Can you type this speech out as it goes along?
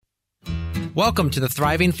Welcome to the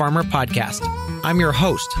Thriving Farmer Podcast. I'm your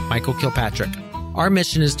host, Michael Kilpatrick. Our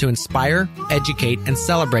mission is to inspire, educate, and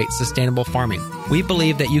celebrate sustainable farming. We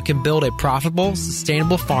believe that you can build a profitable,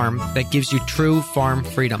 sustainable farm that gives you true farm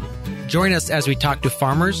freedom. Join us as we talk to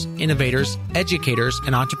farmers, innovators, educators,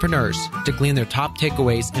 and entrepreneurs to glean their top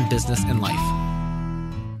takeaways in business and life.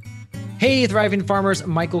 Hey, Thriving Farmers,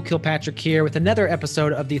 Michael Kilpatrick here with another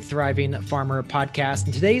episode of the Thriving Farmer Podcast.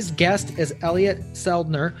 And today's guest is Elliot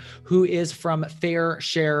Seldner, who is from Fair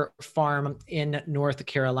Share Farm in North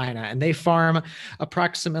Carolina. And they live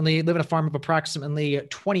in a farm of approximately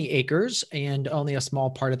 20 acres, and only a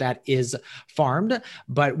small part of that is farmed.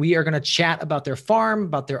 But we are going to chat about their farm,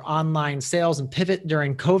 about their online sales and pivot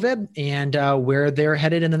during COVID, and where they're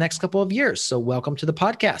headed in the next couple of years. So welcome to the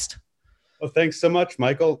podcast. Well, thanks so much,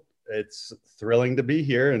 Michael. It's thrilling to be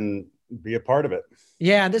here and be a part of it.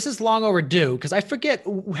 Yeah, this is long overdue because I forget,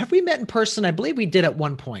 have we met in person? I believe we did at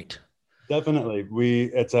one point. Definitely.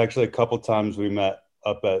 It's actually a couple times we met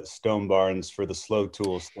up at Stone Barns for the Slow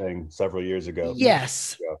Tools thing several years ago.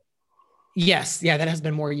 Yes. Yes. Yeah, that has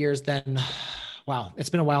been more years than, wow, it's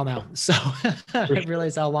been a while now. So I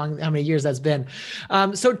realize how many years that's been.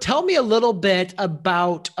 So tell me a little bit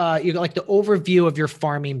about like the overview of your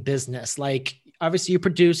farming business. Like, obviously, you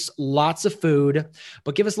produce lots of food,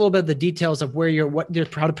 but give us a little bit of the details of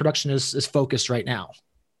how the production is focused right now.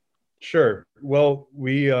 Sure. Well,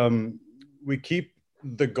 we keep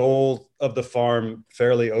the goal of the farm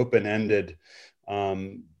fairly open-ended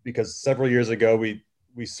because several years ago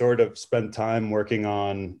we sort of spent time working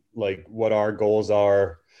on like what our goals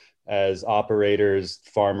are as operators,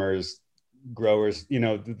 farmers, growers. You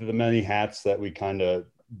know, the many hats that we kind of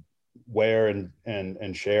wear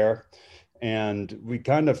and share. And we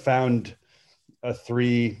kind of found a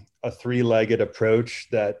three-legged approach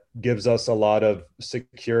that gives us a lot of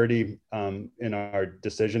security in our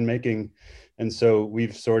decision-making. And so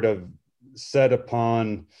we've sort of set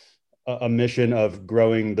upon a mission of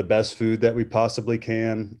growing the best food that we possibly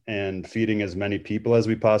can and feeding as many people as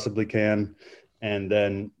we possibly can. And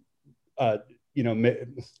then,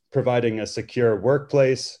 providing a secure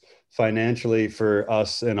workplace financially for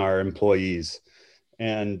us and our employees.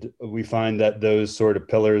 And we find that those sort of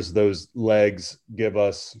pillars, those legs, give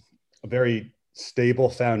us a very stable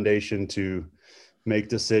foundation to make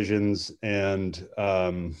decisions and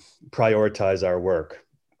prioritize our work.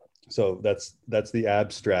 So that's the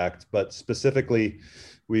abstract, but specifically,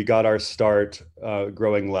 we got our start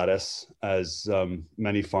growing lettuce, as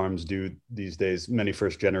many farms do these days. Many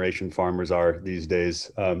first-generation farmers are these days.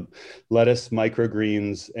 Lettuce,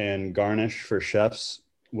 microgreens, and garnish for chefs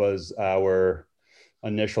was our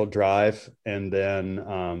initial drive, and then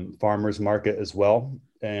farmers market as well.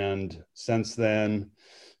 And since then,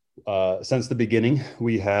 since the beginning,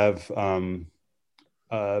 we have been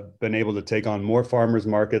able to take on more farmers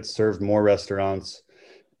markets, served more restaurants,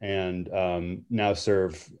 and now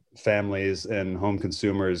serve families and home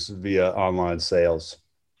consumers via online sales.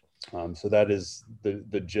 So that is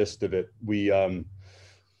the gist of it. We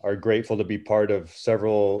are grateful to be part of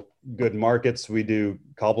several good markets. We do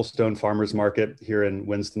Cobblestone Farmers Market here in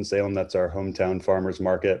Winston-Salem. That's our hometown farmers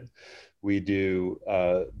market. We do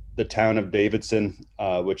the town of Davidson,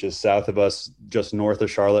 which is south of us, just north of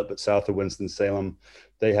Charlotte, but south of Winston-Salem.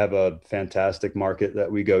 They have a fantastic market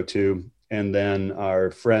that we go to. And then our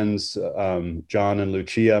friends, John and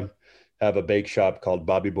Lucia, have a bake shop called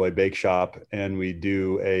Bobby Boy Bake Shop. And we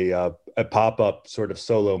do a pop-up sort of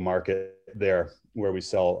solo market there where we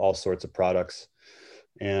sell all sorts of products.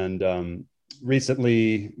 And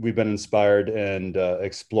recently we've been inspired and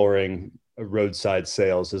exploring roadside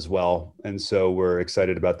sales as well. And so we're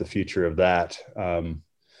excited about the future of that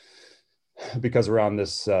because we're on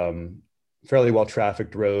this fairly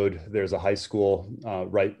well-trafficked road. There's a high school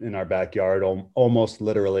right in our backyard, almost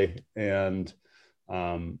literally. And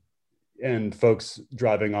folks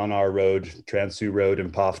driving on our road, Transu Road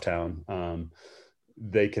in Pofftown,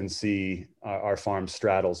 they can see our farm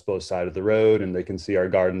straddles both sides of the road, and they can see our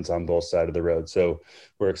gardens on both sides of the road. So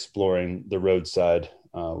we're exploring the roadside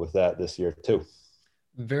with that this year too.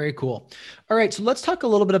 Very cool. All right. So let's talk a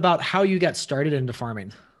little bit about how you got started into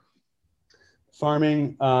farming.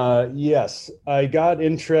 Yes. I got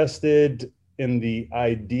interested in the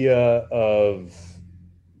idea of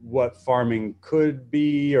what farming could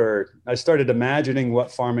be, or I started imagining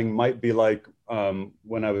what farming might be like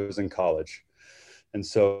when I was in college. And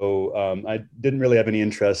so I didn't really have any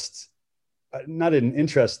interest, not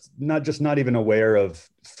even aware of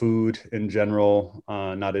food in general,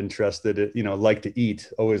 not interested, like to eat,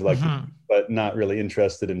 always like to eat, but not really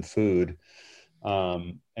interested in food.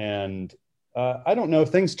 And I don't know.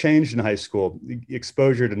 Things changed in high school.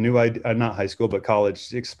 Exposure to new not high school, but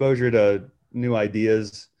college. Exposure to new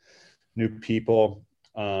ideas, new people,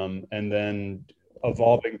 and then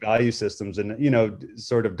evolving value systems, and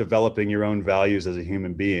sort of developing your own values as a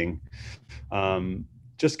human being.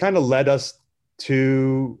 Just kind of led us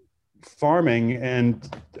to farming,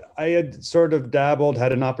 and I had sort of dabbled,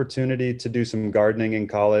 had an opportunity to do some gardening in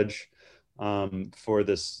college for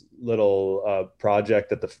this little project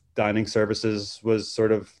that the dining services was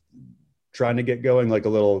sort of trying to get going, like a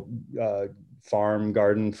little farm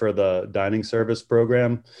garden for the dining service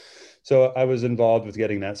program. So I was involved with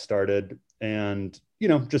getting that started, and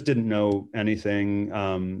just didn't know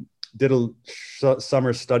anything. Did a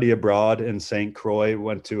summer study abroad in St. Croix,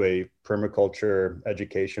 went to a permaculture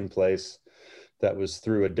education place that was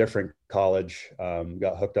through a different college,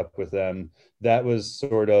 got hooked up with them. That was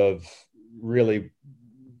sort of really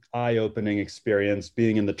eye-opening experience,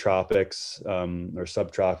 being in the tropics or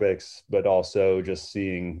subtropics, but also just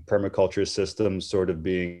seeing permaculture systems sort of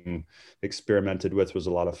being experimented with was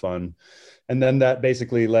a lot of fun. And then that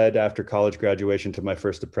basically led, after college graduation, to my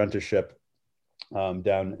first apprenticeship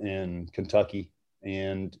down in Kentucky.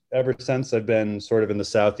 And ever since, I've been sort of in the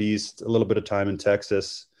Southeast, a little bit of time in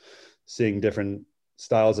Texas, seeing different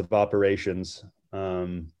styles of operations.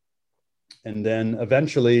 And then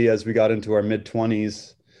eventually, as we got into our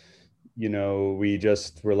mid-20s, we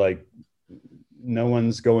just were like, no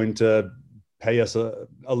one's going to pay us a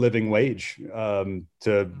living wage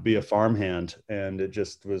to be a farmhand. And it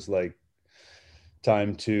just was like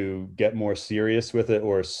time to get more serious with it,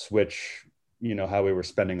 or switch, how we were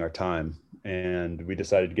spending our time. And we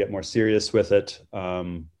decided to get more serious with it.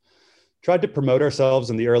 Tried to promote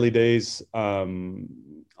ourselves in the early days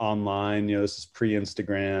online. This is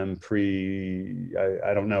pre-Instagram,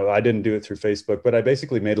 I don't know. I didn't do it through Facebook, but I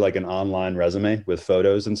basically made like an online resume with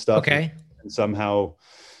photos and stuff. Okay. And somehow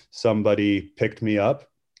somebody picked me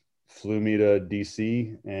up, flew me to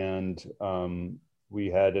DC, and we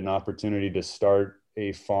had an opportunity to start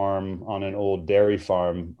a farm on an old dairy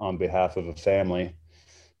farm on behalf of a family.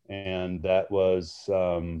 And that was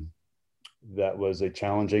a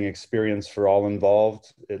challenging experience for all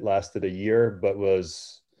involved. It lasted a year, but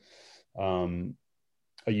was a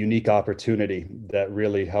unique opportunity that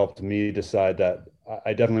really helped me decide that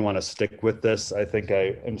I definitely want to stick with this. I think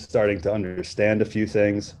I am starting to understand a few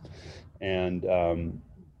things, and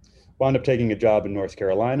wound up taking a job in North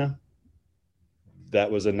Carolina. That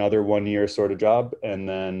was another 1 year sort of job. And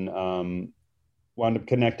then wound up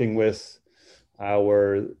connecting with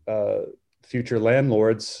our future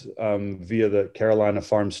landlords via the Carolina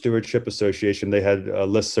Farm Stewardship Association. They had a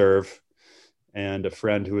listserv, and a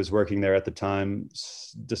friend who was working there at the time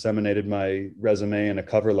disseminated my resume and a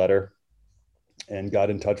cover letter, and got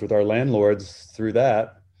in touch with our landlords through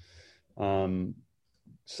that.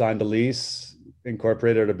 Signed a lease,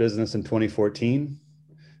 incorporated a business in 2014.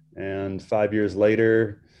 And 5 years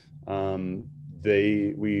later,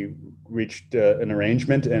 we reached an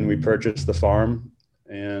arrangement, and we purchased the farm.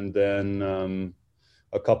 And then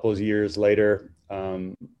a couple of years later,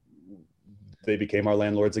 they became our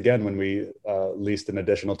landlords again when we leased an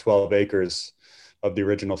additional 12 acres of the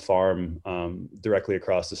original farm directly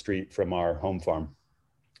across the street from our home farm.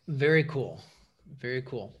 Very cool. Very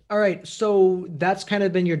cool. All right. So that's kind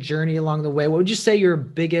of been your journey along the way. What would you say your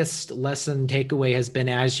biggest lesson takeaway has been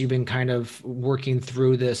as you've been kind of working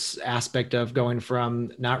through this aspect of going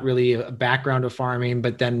from not really a background of farming,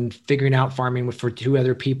 but then figuring out farming for two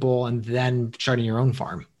other people and then starting your own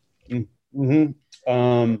farm?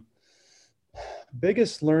 Mm-hmm.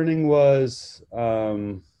 Biggest learning was,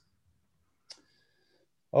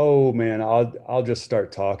 oh man, I'll just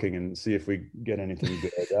start talking and see if we get anything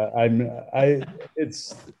good.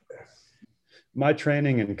 It's my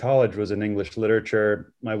training in college was in English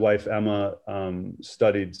literature. My wife Emma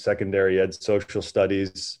studied secondary ed social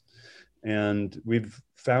studies, and we've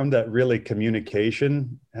found that really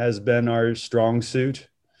communication has been our strong suit.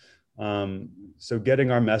 So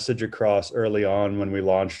getting our message across early on when we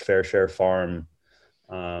launched Fair Share Farm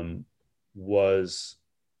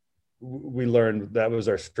we learned that was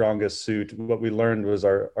our strongest suit. What we learned was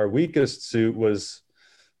our weakest suit was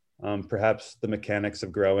perhaps the mechanics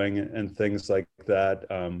of growing and things like that.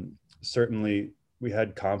 Certainly we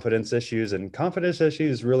had confidence issues, and confidence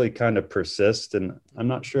issues really kind of persist. And I'm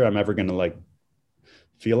not sure I'm ever going to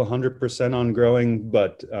feel 100% on growing,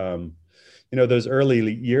 but those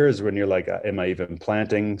early years when you're like, am I even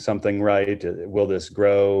planting something right? Will this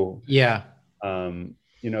grow? Yeah.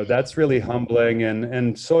 That's really humbling,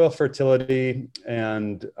 and soil fertility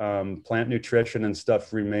and plant nutrition and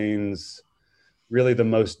stuff remains really the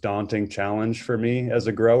most daunting challenge for me as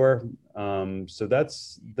a grower. So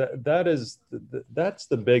that's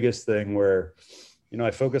the biggest thing where,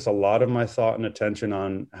 I focus a lot of my thought and attention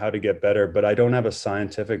on how to get better, but I don't have a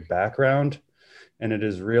scientific background, and it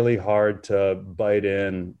is really hard to bite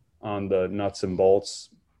in on the nuts and bolts.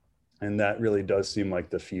 And that really does seem like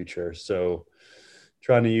the future. So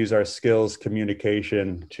trying to use our skills,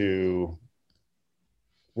 communication, to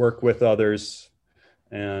work with others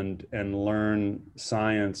and learn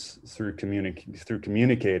science through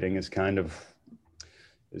communicating is kind of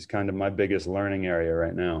my biggest learning area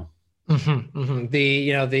right now. Mm-hmm, mm-hmm. The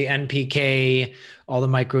NPK, all the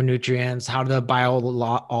micronutrients, how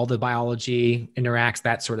all the biology interacts,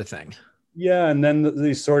 that sort of thing. Yeah, and then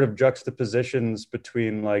these sort of juxtapositions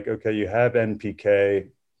between, like, okay, you have NPK.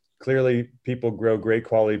 Clearly, people grow great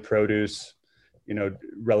quality produce,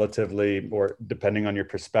 relatively, or depending on your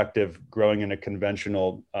perspective, growing in a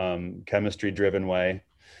conventional chemistry-driven way.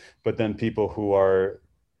 But then people who are,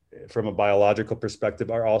 from a biological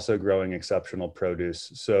perspective, are also growing exceptional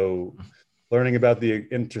produce. So learning about the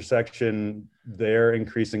intersection there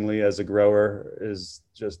increasingly as a grower is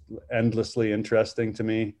just endlessly interesting to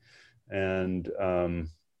me. And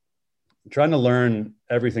trying to learn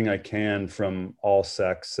everything I can from all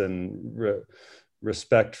sects and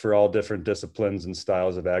respect for all different disciplines and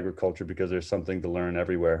styles of agriculture, because there's something to learn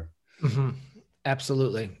everywhere. Mm-hmm.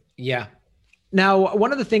 Absolutely. Yeah. Now,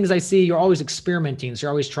 one of the things I see, you're always experimenting. So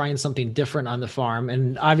you're always trying something different on the farm.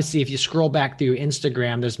 And obviously, if you scroll back through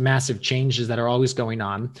Instagram, there's massive changes that are always going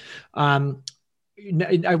on. One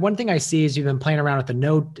thing I see is you've been playing around with the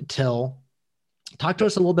no-till. Talk to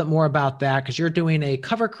us a little bit more about that, because you're doing a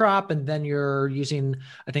cover crop and then you're using,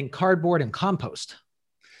 I think, cardboard and compost.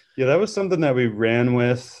 Yeah, that was something that we ran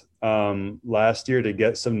with last year to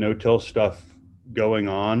get some no-till stuff going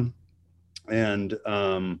on. And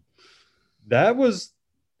that was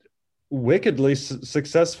wickedly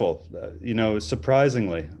successful,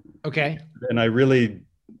 surprisingly. Okay. And I really,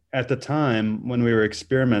 at the time when we were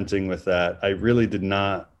experimenting with that, I really did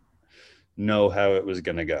not know how it was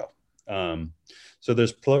going to go. So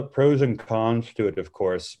there's pros and cons to it, of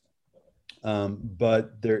course.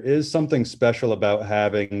 But there is something special about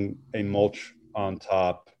having a mulch on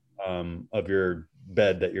top of your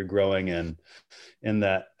bed that you're growing in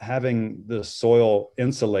that having the soil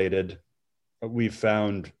insulated, we've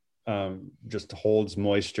found, just holds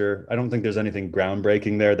moisture. I don't think there's anything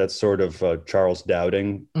groundbreaking there. That's sort of Charles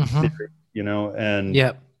Dowding theory, and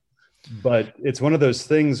yep. But it's one of those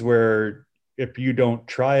things where if you don't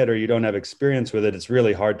try it or you don't have experience with it, it's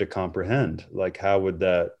really hard to comprehend, like, how would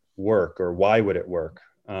that work or why would it work?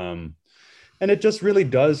 And it just really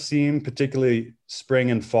does seem, particularly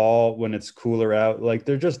spring and fall when it's cooler out, like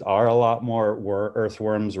there just are a lot more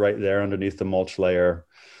earthworms right there underneath the mulch layer.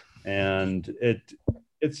 And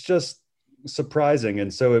it's just surprising.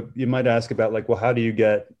 And so you might ask about, like, well, how do you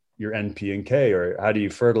get your NP and K, or how do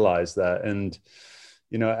you fertilize that? And,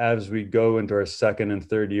 as we go into our second and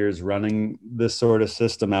third years running this sort of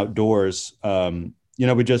system outdoors,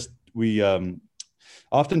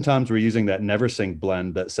 oftentimes we're using that NeverSink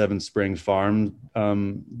blend that Seven Springs Farm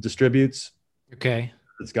distributes. Okay.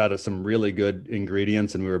 It's got some really good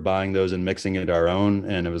ingredients, and we were buying those and mixing it our own.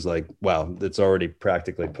 And it was like, wow, it's already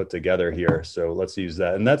practically put together here. So let's use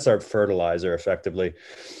that. And that's our fertilizer effectively.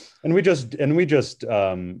 And we just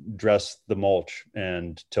dress the mulch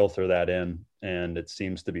and tilther that in, and it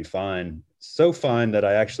seems to be fine. So fine that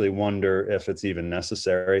I actually wonder if it's even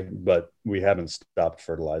necessary, but we haven't stopped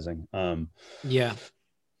fertilizing. Yeah.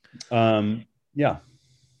 Yeah.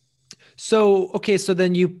 So, okay. So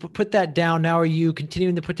then you put that down. Now, are you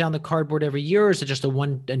continuing to put down the cardboard every year, or is it just a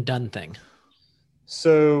one and done thing?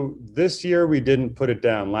 So this year we didn't put it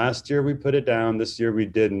down. Last year we put it down. This year we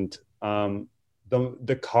didn't.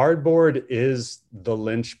 The cardboard is the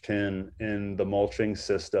linchpin in the mulching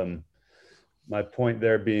system. My point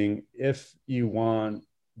there being, if you want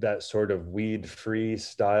that sort of weed-free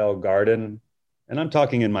style garden, and I'm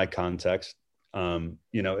talking in my context,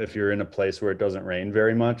 if you're in a place where it doesn't rain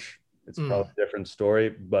very much, it's probably a different story.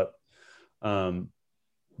 But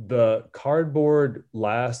the cardboard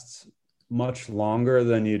lasts much longer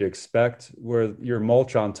than you'd expect. Where your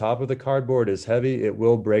mulch on top of the cardboard is heavy, it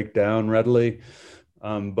will break down readily.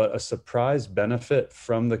 But a surprise benefit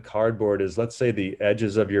from the cardboard is, let's say, the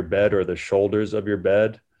edges of your bed or the shoulders of your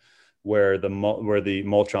bed, where the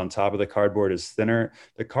mulch on top of the cardboard is thinner.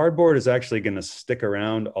 The cardboard is actually going to stick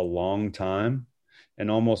around a long time and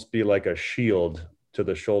almost be like a shield to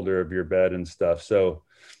the shoulder of your bed and stuff. So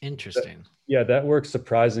interesting. That works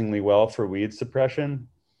surprisingly well for weed suppression.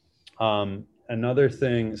 Another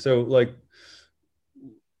thing, so like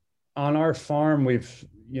on our farm, we've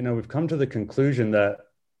come to the conclusion that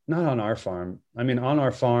Not on our farm. I mean, on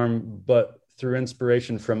our farm, but through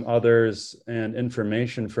inspiration from others and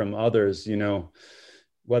information from others, you know,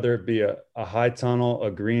 whether it be a high tunnel,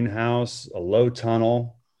 a greenhouse, a low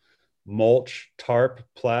tunnel, mulch, tarp,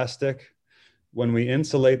 plastic. When we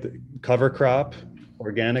insulate the cover crop,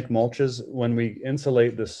 organic mulches, when we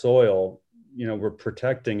insulate the soil, you know, we're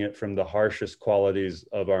protecting it from the harshest qualities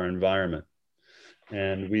of our environment.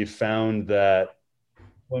 And we found that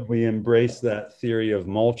when we embrace that theory of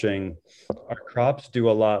mulching, our crops do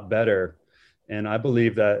a lot better. And I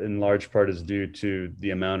believe that in large part is due to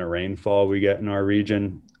the amount of rainfall we get in our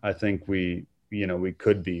region. I think we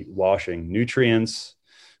could be washing nutrients.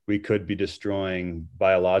 We could be destroying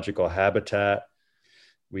biological habitat.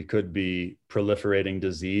 We could be proliferating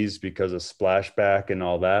disease because of splashback and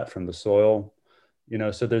all that from the soil. You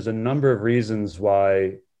know, so there's a number of reasons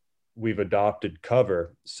why we've adopted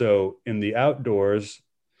cover. So in the outdoors,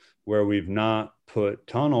 where we've not put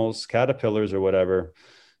tunnels, caterpillars, or whatever,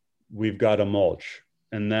 we've got a mulch.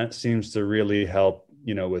 And that seems to really help,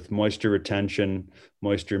 you know, with moisture retention,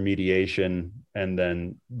 moisture mediation, and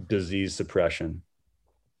then disease suppression.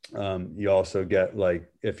 You also get, like,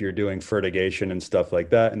 if you're doing fertigation and stuff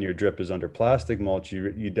like that, and your drip is under plastic mulch,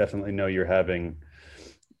 you definitely know you're having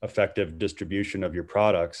effective distribution of your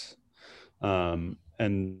products. And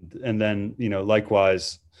then, you know,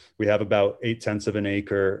 likewise, we have about 0.8 of an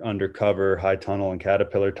acre under cover, high tunnel and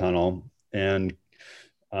caterpillar tunnel. And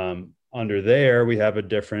under there, we have a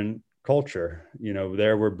different culture. You know,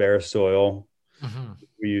 there we're bare soil. Mm-hmm.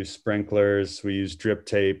 We use sprinklers. We use drip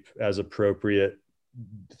tape as appropriate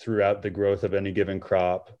throughout the growth of any given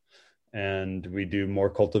crop. And we do more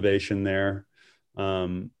cultivation there.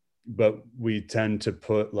 But we tend to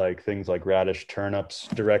put like things like radish, turnips,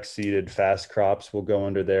 direct seeded fast crops will go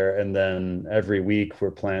under there. And then every week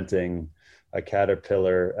we're planting a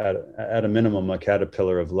caterpillar at a minimum, a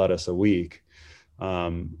caterpillar of lettuce a week.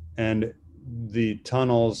 And the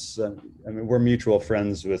tunnels, I mean, we're mutual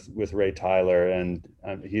friends with Ray Tyler, and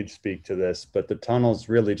he'd speak to this, but the tunnels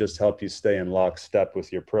really just help you stay in lockstep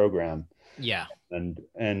with your program. Yeah.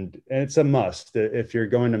 And it's a must. If you're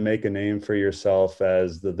going to make a name for yourself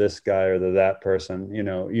as this guy or that person, you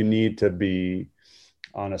know, you need to be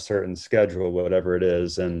on a certain schedule, whatever it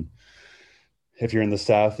is. And if you're in the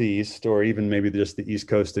Southeast, or even maybe just the East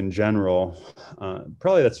Coast in general,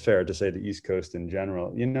 probably that's fair to say the East Coast in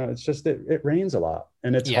general, you know, it's just, it rains a lot,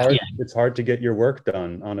 and it's hard. Yeah. It's hard to get your work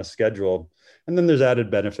done on a schedule. And then there's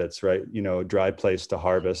added benefits, right? You know, dry place to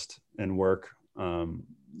harvest and work.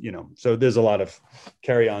 You know, so there's a lot of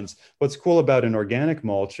carry-ons. What's cool about an organic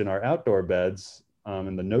mulch in our outdoor beds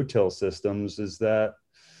and the no-till systems is that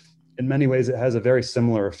in many ways it has a very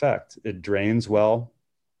similar effect. It drains well,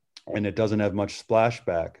 and it doesn't have much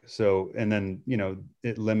splashback. So, and then, you know,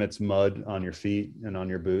 it limits mud on your feet and on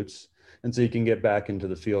your boots. And so you can get back into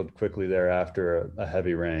the field quickly thereafter a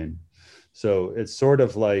heavy rain. So it's sort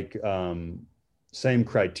of like same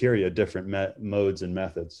criteria, different modes and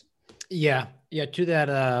methods. Yeah. Yeah. To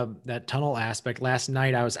that tunnel aspect, last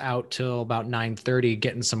night I was out till about 9:30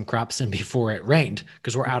 getting some crops in before it rained,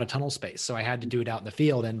 because we're out of tunnel space. So I had to do it out in the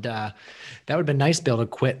field, and that would have been nice to be able to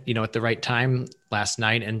quit, you know, at the right time last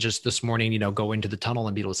night, and just this morning, you know, go into the tunnel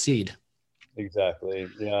and be able to seed. Exactly.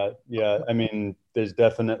 Yeah. Yeah. I mean, there's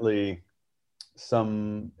definitely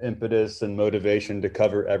some impetus and motivation to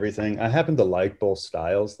cover everything. I happen to like both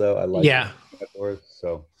styles though. I like outdoors,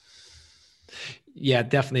 so. Yeah,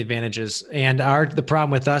 definitely advantages. And the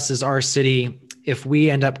problem with us is our city, if we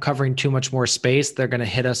end up covering too much more space, they're going to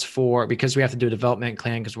hit us because we have to do a development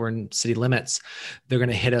plan because we're in city limits. They're going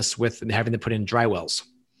to hit us with having to put in dry wells.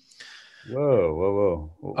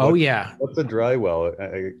 Whoa. Oh, yeah. What's a dry well?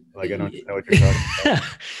 I don't know what you're talking about.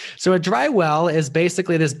 So a dry well is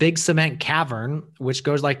basically this big cement cavern, which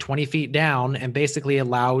goes like 20 feet down and basically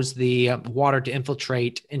allows the water to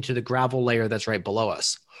infiltrate into the gravel layer that's right below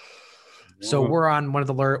us. So we're on one of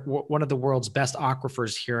the world's best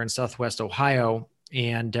aquifers here in Southwest Ohio,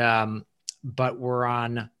 and so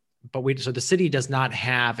the city does not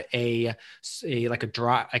have a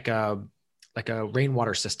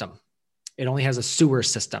rainwater system. It only has a sewer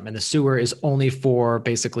system, and the sewer is only for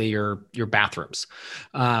basically your bathrooms.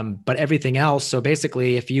 But everything else, so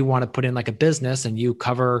basically if you want to put in like a business and you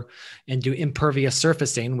cover and do impervious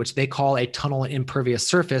surfacing, which they call a tunnel impervious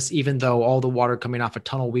surface, even though all the water coming off a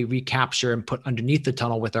tunnel, we recapture and put underneath the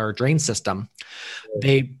tunnel with our drain system.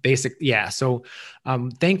 So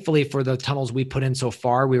thankfully for the tunnels we put in so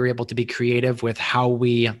far, we were able to be creative with how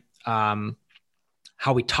we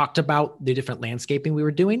talked about the different landscaping we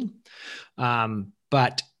were doing.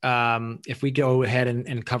 But if we go ahead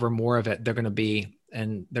and cover more of it, they're going to be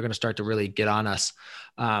and they're going to start to really get on us.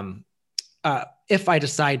 If I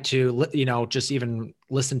decide to, just even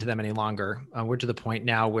listen to them any longer, we're to the point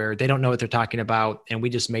now where they don't know what they're talking about, and we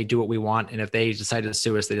just may do what we want. And if they decide to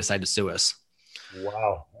sue us, they decide to sue us.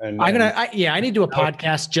 Wow. I need to do a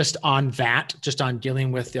podcast just on that, just on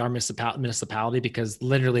dealing with our municipality, because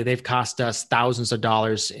literally they've cost us thousands of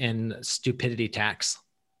dollars in stupidity tax.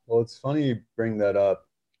 Well, it's funny you bring that up,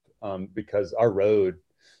 because our road,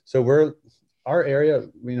 our area,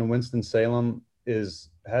 Winston-Salem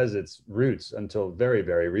has its roots until very,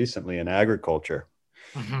 very recently in agriculture.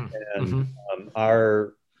 Mm-hmm.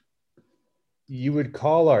 And you would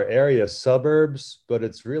call our area suburbs, but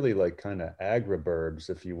it's really like kind of agriburbs,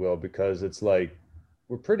 if you will, because it's like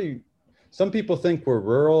some people think we're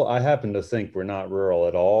rural. I happen to think we're not rural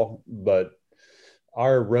at all, but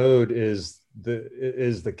our road is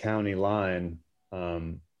the county line,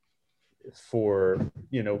 for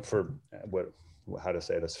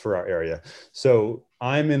our area. So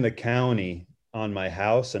I'm in the county on my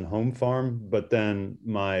house and home farm, but then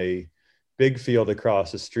my big field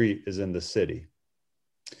across the street is in the city.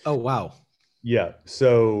 Oh, wow. Yeah.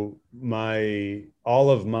 So all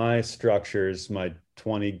of my structures, my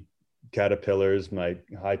 20 Caterpillars, my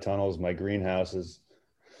high tunnels, my greenhouses,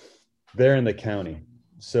 they're in the county.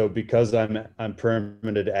 So because I'm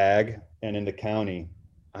permitted ag and in the county,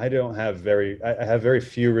 I have very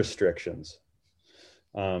few restrictions.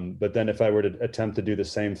 But then if I were to attempt to do the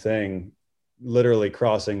same thing, literally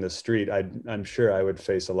crossing the street, I'm sure I would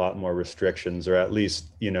face a lot more restrictions, or at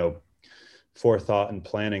least, forethought and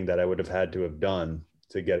planning that I would have had to have done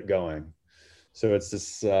to get going. So it's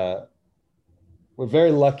this, we're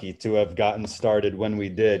very lucky to have gotten started when we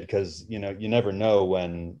did, because, you never know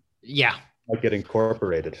when might get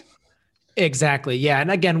incorporated. Exactly. Yeah.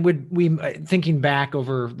 And again, we thinking back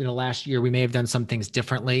over, last year, we may have done some things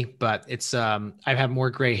differently, but it's, I've had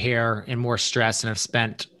more gray hair and more stress, and I've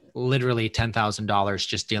spent literally $10,000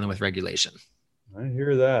 just dealing with regulation. I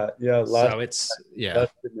hear that. Yeah.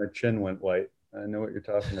 My chin went white. I know what you're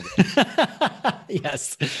talking about.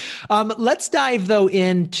 Yes. Let's dive though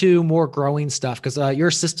into more growing stuff, because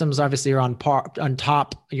your systems obviously are on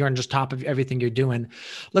top. You're on just top of everything you're doing.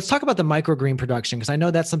 Let's talk about the microgreen production, because I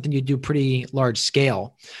know that's something you do pretty large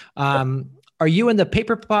scale. Are you in the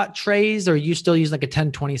paper pot trays, or are you still using like a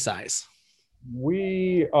 10-20 size?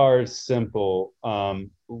 We are simple.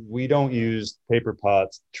 We don't use paper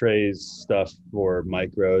pots, trays, stuff for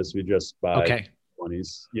micros. We just buy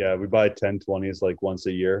 20s. Yeah, we buy 10-20s like once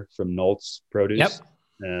a year from Nolt's Produce. Yep.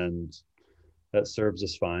 And that serves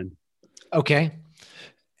us fine. Okay.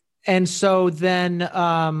 And so then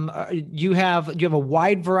you have a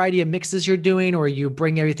wide variety of mixes you're doing, or you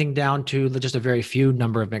bring everything down to just a very few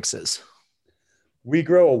number of mixes? We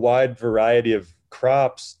grow a wide variety of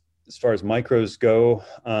crops as far as micros go.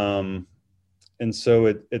 And so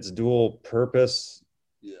it's dual purpose.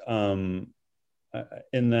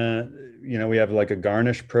 In that, we have like a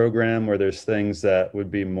garnish program where there's things that would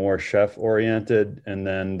be more chef oriented. And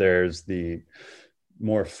then there's the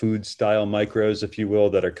more food style micros, if you will,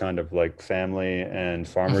 that are kind of like family and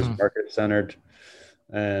farmers market centered.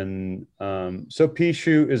 And so pea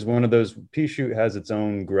shoot is one of those. Pea shoot has its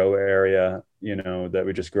own grow area, that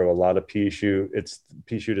we just grow a lot of pea shoot.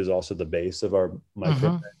 Pea shoot is also the base of our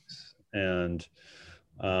micro mix. And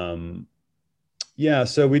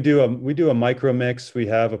so we do a micro mix. We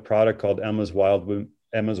have a product called Emma's Wild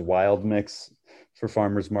Mix for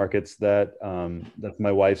farmers markets. That's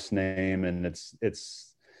my wife's name, and it's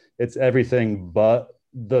everything but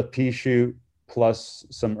the pea shoot plus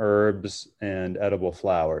some herbs and edible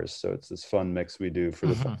flowers. So it's this fun mix we do for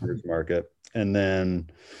the farmers market. And then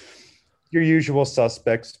your usual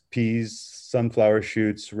suspects: peas, sunflower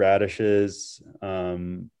shoots, radishes,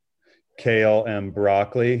 kale, and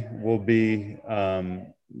broccoli will be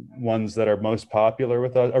ones that are most popular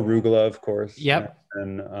with us. Arugula, of course. Yep.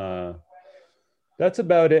 And that's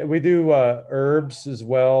about it. We do herbs as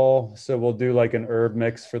well. So we'll do like an herb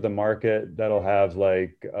mix for the market that'll have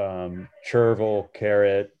like chervil,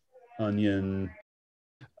 carrot, onion.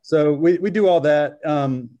 So we do all that.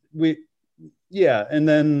 And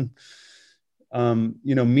then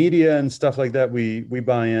media and stuff like that, we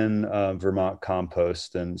buy in Vermont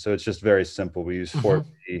compost, and so it's just very simple. We use Fort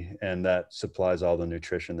B, and that supplies all the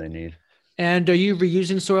nutrition they need. And are you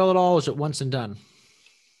reusing soil at all? Or is it once and done?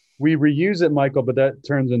 We reuse it, Michael, but that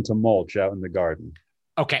turns into mulch out in the garden.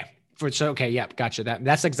 Okay. Yep. Gotcha.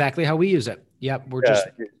 That's exactly how we use it. Yep.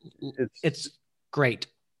 It's great.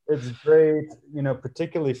 It's great.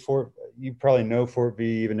 Particularly you probably know Fort V,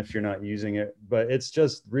 even if you're not using it, but it's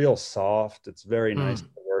just real soft. It's very nice to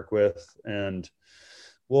work with. And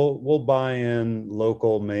we'll buy in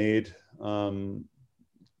local made,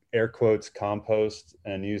 air quotes, compost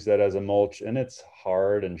and use that as a mulch, and it's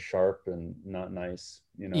hard and sharp and not nice,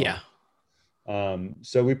 you know. Yeah.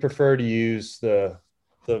 So we prefer to use the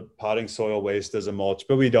potting soil waste as a mulch,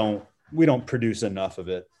 but we don't produce enough of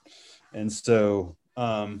it. And so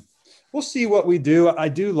we'll see what we do. I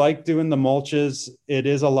do like doing the mulches. It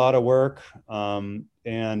is a lot of work.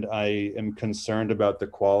 And I am concerned about the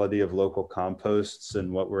quality of local composts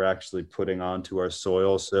and what we're actually putting onto our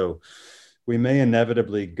soil. So we may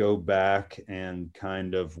inevitably go back and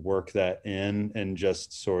kind of work that in and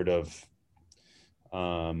just sort of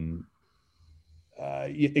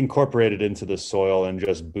incorporate it into the soil and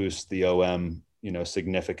just boost the OM, you know,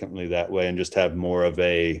 significantly that way, and just have more of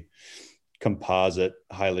a composite,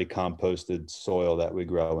 highly composted soil that we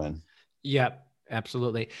grow in. Yep,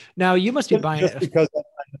 absolutely. Now you must be buying just it. Because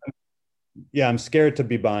yeah, I'm scared to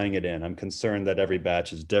be buying it in. I'm concerned that every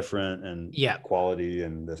batch is different and Yeah. quality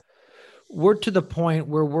and this. We're to the point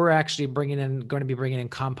where we're actually going to be bringing in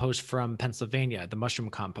compost from Pennsylvania, the mushroom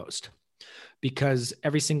compost, because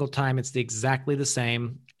every single time it's exactly the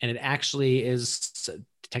same, and it actually is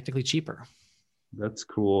technically cheaper. That's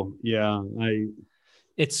cool. Yeah,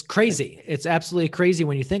 it's crazy. It's absolutely crazy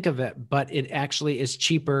when you think of it, but it actually is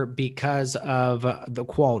cheaper because of the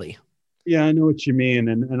quality. Yeah, I know what you mean.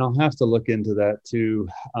 And I'll have to look into that too.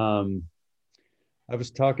 I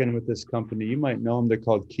was talking with this company. You might know them. They're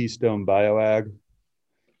called Keystone Bioag.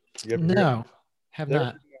 No, have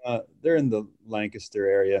not. They're in the Lancaster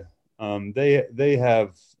area. They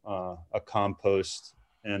have a compost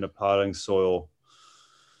and a potting soil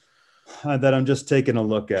that I'm just taking a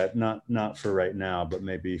look at. Not for right now, but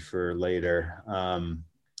maybe for later.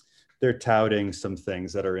 They're touting some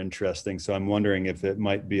things that are interesting. So I'm wondering if it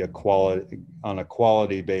might be on a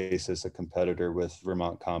quality basis, a competitor with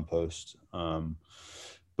Vermont Compost.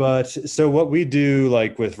 But so what we do,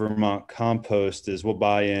 like with Vermont Compost, is we'll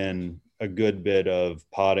buy in a good bit of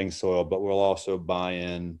potting soil, but we'll also buy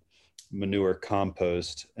in manure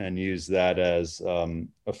compost and use that as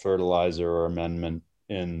a fertilizer or amendment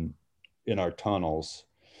in our tunnels.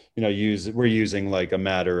 You know, we're using like a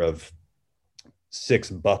matter of 6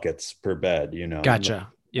 buckets per bed, you know.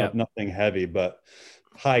 Gotcha. Yeah. Nothing heavy, but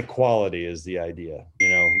high quality is the idea, you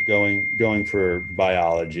know, going for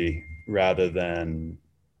biology rather than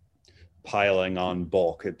piling on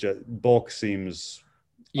bulk. Bulk seems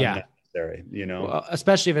unnecessary, you know. Well,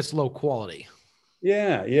 especially if it's low quality.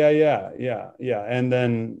 Yeah. And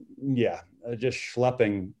then, just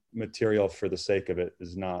schlepping material for the sake of it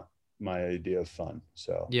is not my idea of fun.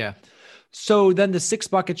 So, yeah. So then the 6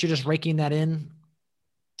 buckets, you're just raking that in?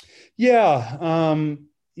 Yeah.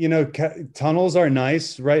 You know, tunnels are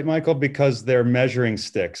nice, right, Michael? Because they're measuring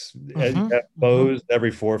sticks. Bows every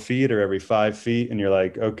 4 feet or every 5 feet. And you're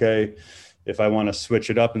like, okay, if I want to switch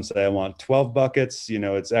it up and say I want 12 buckets, you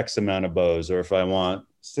know, it's X amount of bows. Or if I want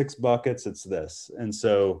 6 buckets, it's this. And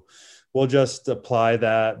so we'll just apply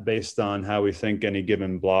that based on how we think any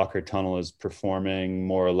given block or tunnel is performing,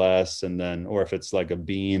 more or less. And then, or if it's like a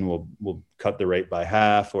bean, we'll cut the rate by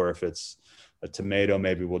half. Or if it's a tomato,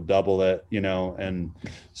 maybe we'll double it, you know, and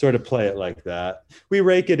sort of play it like that. We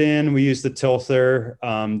rake it in. We use the tilther.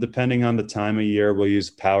 Depending on the time of year, we'll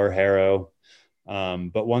use power harrow.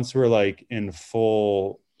 But once we're like in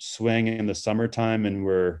full swing in the summertime, and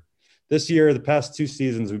this year, the past 2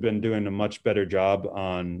 seasons, we've been doing a much better job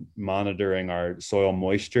on monitoring our soil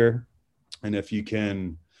moisture. And if you're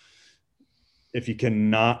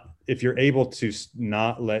able to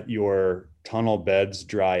not let your tunnel beds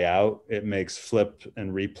dry out, it makes flip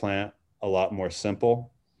and replant a lot more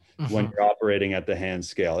simple when you're operating at the hand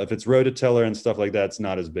scale. If it's rototiller and stuff like that, it's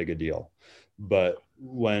not as big a deal. But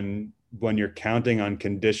when you're counting on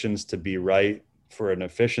conditions to be right for an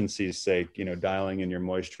efficiency's sake, you know, dialing in your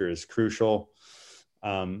moisture is crucial.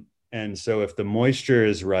 And so if the moisture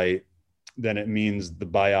is right, then it means the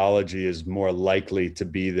biology is more likely to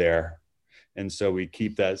be there. And so we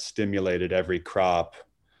keep that stimulated every crop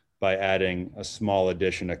by adding a small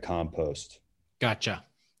addition of compost. Gotcha.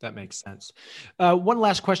 That makes sense. One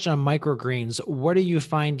last question on microgreens. What are you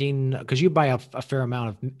finding? Because you buy a fair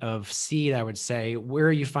amount of seed, I would say. Where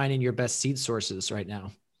are you finding your best seed sources right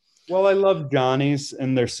now? Well, I love Johnny's,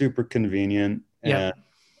 and they're super convenient. Yeah.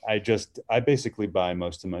 And I basically buy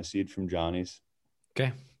most of my seed from Johnny's.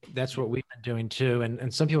 Okay. That's what we've been doing too.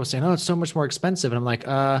 And some people say, oh, it's so much more expensive. And I'm like,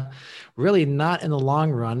 really not in the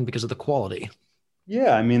long run because of the quality.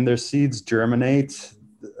 Yeah. I mean, their seeds germinate.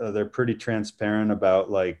 They're pretty transparent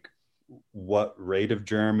about like what rate of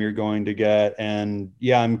germ you're going to get. And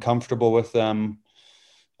yeah, I'm comfortable with them.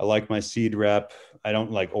 I like my seed rep. I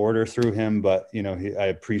don't like order through him, but I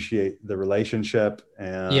appreciate the relationship.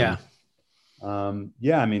 And Yeah.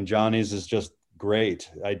 I mean, Johnny's is just great.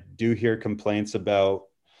 I do hear complaints about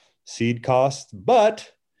seed costs,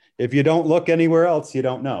 but if you don't look anywhere else, you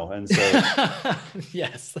don't know. And so,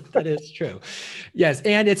 yes, that is true. Yes.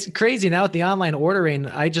 And it's crazy now with the online ordering.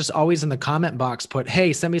 I just always in the comment box put,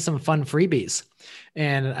 hey, send me some fun freebies.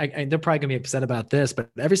 And they're probably gonna be upset about this, but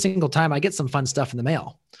every single time I get some fun stuff in the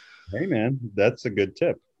mail. hey man, that's a good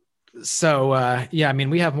tip. So, yeah, I mean,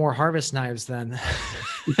 we have more harvest knives than,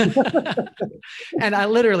 and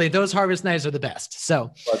those harvest knives are the best.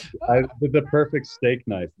 So the perfect steak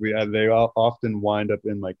knife. They all often wind up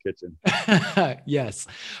in my kitchen. yes.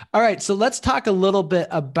 All right. So let's talk a little bit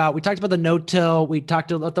about, we talked about the no-till. We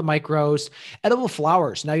talked about the micros, edible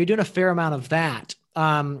flowers. Now you're doing a fair amount of that.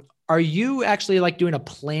 Are you actually like doing a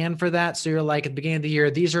plan for that? So you're like at the beginning of the year,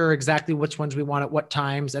 these are exactly which ones we want at what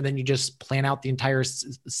times. And then you just plan out the entire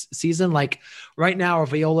season. Like right now, are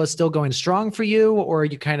violas still going strong for you, or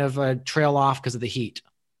you kind of trail off because of the heat?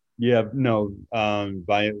 Yeah, no,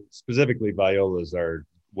 specifically violas are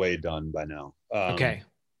way done by now. Okay.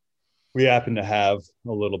 We happen to have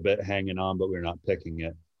a little bit hanging on, but we're not picking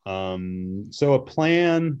it. So a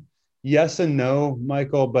plan, yes and no,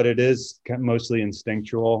 Michael, but it is mostly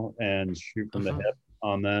instinctual and shoot from the hip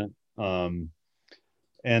on that.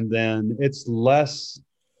 And then it's less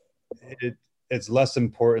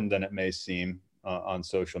important than it may seem on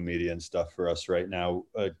social media and stuff for us right now,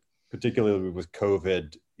 particularly with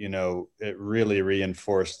COVID. It really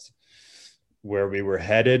reinforced where we were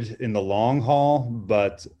headed in the long haul,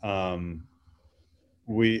 but I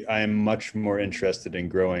am much more interested in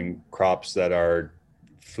growing crops that are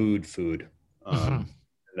food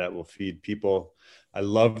that will feed people. I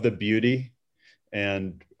love the beauty,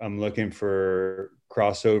 and I'm looking for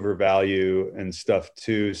crossover value and stuff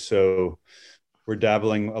too. So we're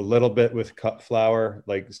dabbling a little bit with cut flower,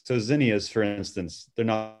 so zinnias, for instance, they're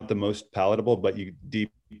not the most palatable, but you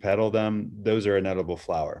deep petal them. Those are an edible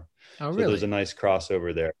flower. Oh, really? So there's a nice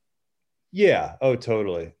crossover there. Yeah. Oh,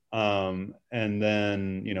 totally. And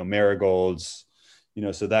then, marigolds,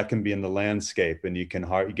 so that can be in the landscape, and you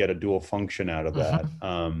get a dual function out of that.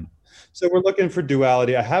 So we're looking for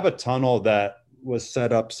duality. I have a tunnel that was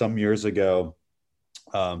set up some years ago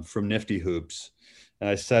from Nifty Hoops, and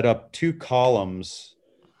I set up 2 columns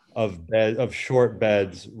of short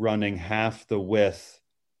beds running half the width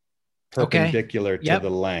perpendicular to the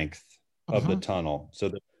length of the tunnel. So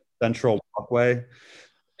the central walkway,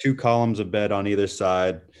 2 columns of bed on either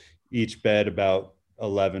side, each bed about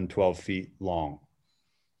 11, 12 feet long.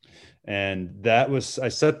 And I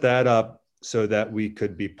set that up so that we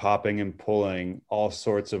could be popping and pulling all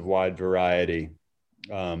sorts of wide variety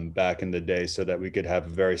back in the day, so that we could have a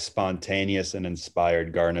very spontaneous and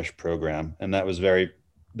inspired garnish program. And that was very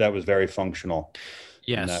functional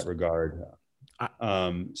in that regard.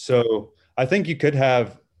 So I think you could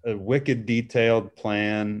have a wicked detailed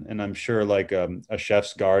plan, and I'm sure like a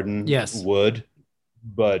chef's garden would,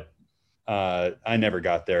 but I never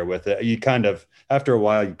got there with it. You kind of, after a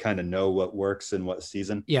while, you kind of know what works in what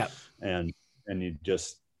season. Yeah. And you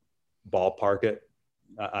just ballpark it.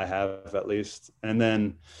 I have, at least. And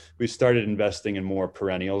then we started investing in more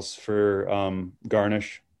perennials for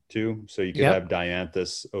garnish too. So you could have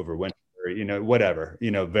dianthus over winter, whatever,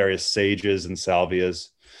 various sages and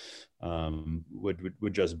salvias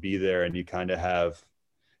would just be there. And you kind of have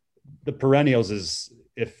the perennials is,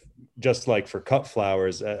 if just like for cut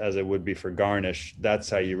flowers as it would be for garnish, that's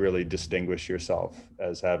how you really distinguish yourself,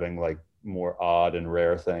 as having like more odd and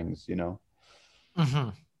rare things,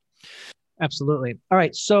 Absolutely. All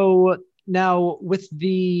right. So now with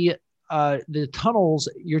the tunnels,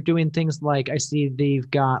 you're doing things like, I see they've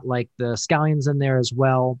got like the scallions in there as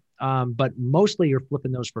well. But mostly you're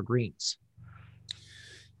flipping those for greens.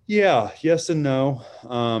 Yeah. Yes and no.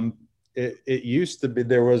 It used to be,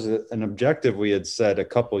 there was an objective we had set a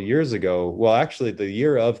couple years ago. Well, actually the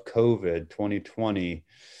year of COVID, 2020,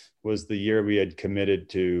 was the year we had committed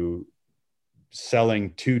to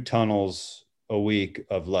selling 2 tunnels a week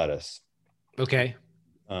of lettuce. Okay.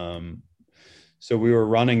 So we were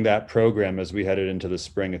running that program as we headed into the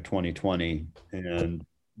spring of 2020, and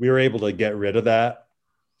we were able to get rid of that.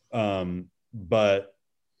 But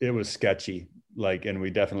it was sketchy, and we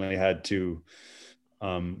definitely had to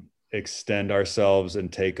extend ourselves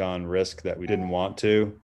and take on risk that we didn't want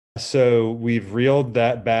to. So we've reeled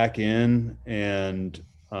that back in and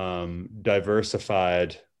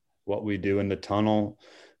diversified what we do in the tunnel.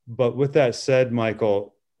 But with that said,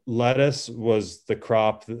 Michael, lettuce was the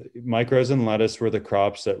crop, micros and lettuce were the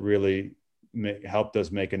crops that really helped us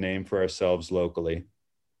make a name for ourselves locally.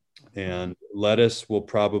 And lettuce will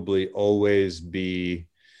probably always be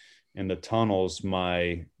in the tunnels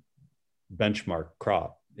my benchmark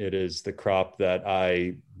crop. It is the crop that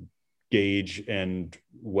I gauge and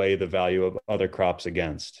weigh the value of other crops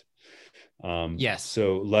against. Yes.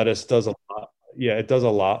 So lettuce does a lot. Yeah, it does a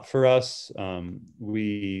lot for us.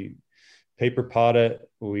 We paper pot it,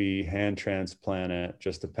 we hand transplant it,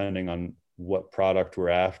 just depending on what product we're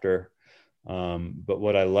after. But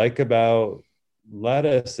what I like about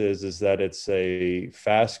lettuce is that it's a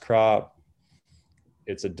fast crop.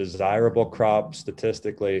 It's a desirable crop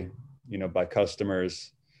statistically, by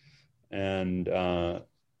customers, and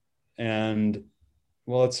and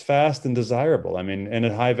well, it's fast and desirable. I mean, and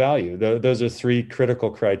at high value. Those are three critical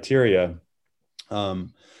criteria.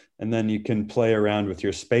 And then you can play around with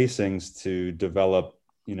your spacings to develop,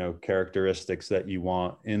 characteristics that you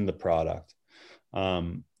want in the product.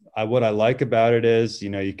 What I like about it is,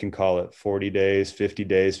 you can call it 40 days, 50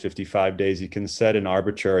 days, 55 days. You can set an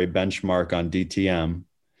arbitrary benchmark on DTM,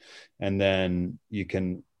 and then you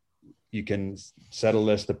can set a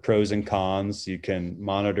list of pros and cons. You can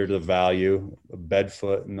monitor the value of bed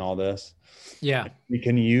foot and all this. Yeah. You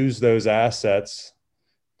can use those assets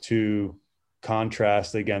to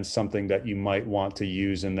contrast against something that you might want to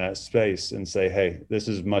use in that space and say, hey, this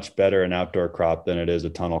is much better an outdoor crop than it is a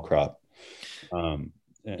tunnel crop.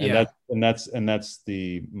 That's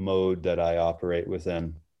the mode that I operate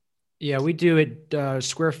within. Yeah, we do it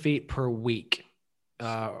square feet per week.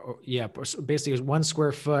 Basically 1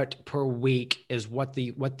 square foot per week is what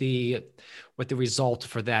the result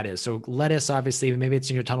for that is. So lettuce, obviously, maybe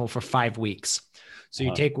it's in your tunnel for 5 weeks. So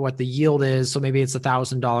you take what the yield is. So maybe it's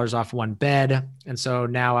 $1,000 off one bed. And so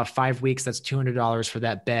now at 5 weeks, that's $200 for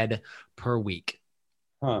that bed per week.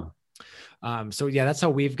 So yeah, that's how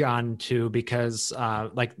we've gone to, because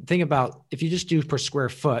think about if you just do per square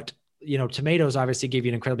foot, tomatoes obviously give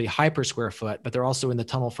you an incredibly high per square foot, but they're also in the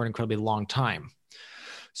tunnel for an incredibly long time.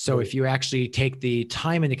 So if you actually take the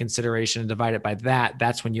time into consideration and divide it by that,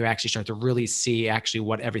 that's when you actually start to really see actually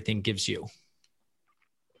what everything gives you.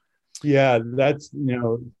 Yeah, that's,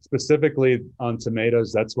 specifically on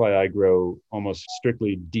tomatoes, that's why I grow almost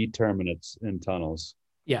strictly determinates in tunnels.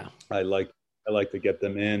 Yeah. I like to get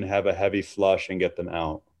them in, have a heavy flush, and get them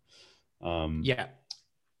out. Yeah.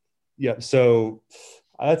 So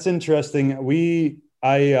that's interesting.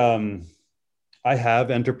 I have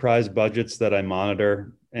enterprise budgets that I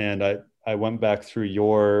monitor, and I went back through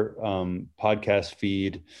your podcast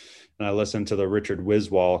feed, and I listened to the Richard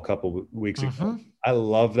Wiswall a couple of weeks ago. I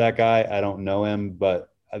love that guy. I don't know him, but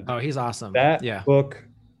he's awesome. That book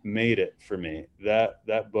made it for me.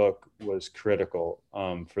 That book was critical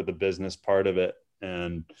for the business part of it,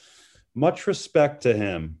 and much respect to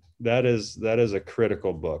him. That is a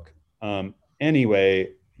critical book.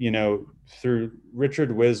 Anyway, through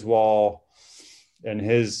Richard Wiswall and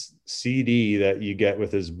his CD that you get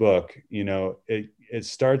with his book, it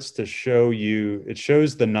starts to show you, it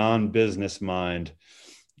shows the non-business mind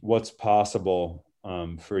what's possible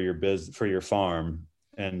for your farm,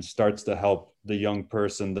 and starts to help the young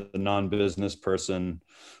person, the non-business person,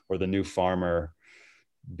 or the new farmer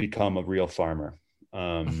become a real farmer.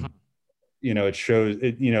 It shows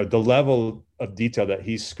it, the level of detail that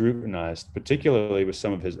he's scrutinized, particularly with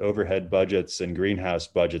some of his overhead budgets and greenhouse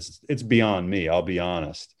budgets. It's beyond me, I'll be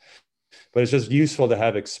honest, but it's just useful to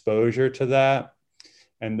have exposure to that,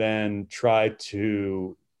 and then try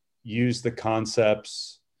to use the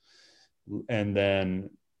concepts and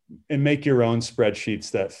make your own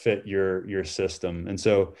spreadsheets that fit your system. And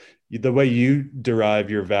so the way you derive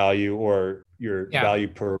your value or your value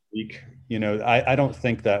per week, I don't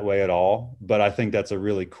think that way at all, but I think that's a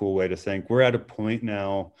really cool way to think. We're at a point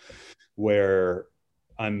now where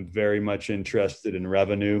I'm very much interested in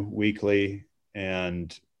revenue weekly,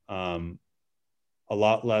 and a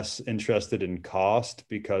lot less interested in cost,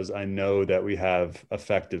 because I know that we have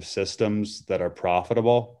effective systems that are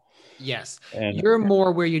profitable. Yes. And you're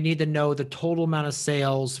more where you need to know the total amount of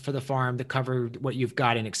sales for the farm to cover what you've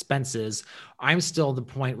got in expenses. I'm still at the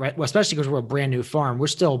point, right? Well, especially because we're a brand new farm, we're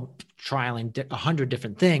still trialing 100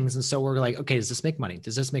 different things. And so we're like, okay, does this make money?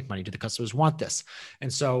 Does this make money? Do the customers want this?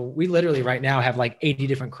 And so we literally right now have like 80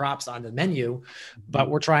 different crops on the menu, but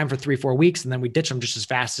we're trying for 3-4 weeks, and then we ditch them just as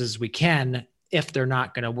fast as we can if they're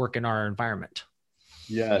not going to work in our environment.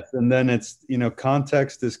 Yes. And then it's,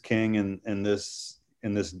 context is king in this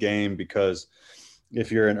game, because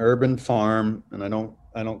if you're an urban farm, and I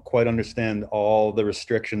don't quite understand all the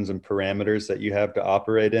restrictions and parameters that you have to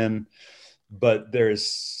operate in, but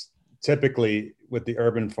there's typically with the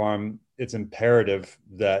urban farm, it's imperative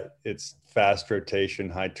that it's fast rotation,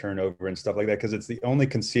 high turnover and stuff like that, because it's the only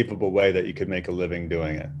conceivable way that you could make a living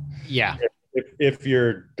doing it. Yeah. If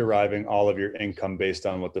you're deriving all of your income based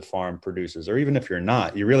on what the farm produces, or even if you're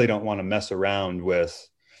not, you really don't want to mess around with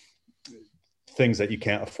things that you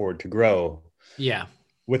can't afford to grow. Yeah.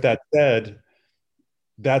 With that said,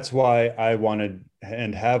 that's why I wanted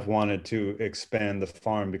and have wanted to expand the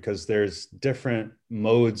farm, because there's different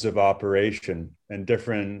modes of operation and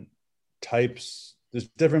different types. There's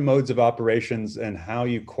different modes of operations, and how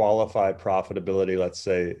you qualify profitability, let's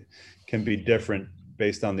say, can be different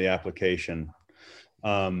based on the application.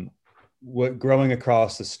 What growing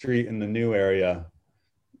across the street in the new area,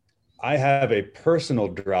 I have a personal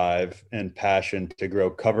drive and passion to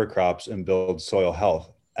grow cover crops and build soil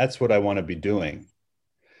health. That's what I want to be doing.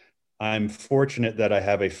 I'm fortunate that I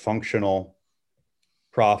have a functional,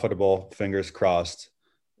 profitable, fingers crossed,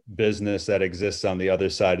 business that exists on the other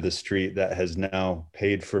side of the street that has now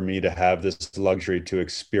paid for me to have this luxury to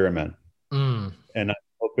experiment. And I'm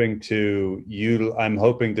hoping to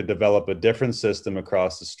develop a different system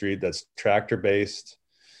across the street that's tractor based,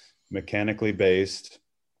 mechanically based,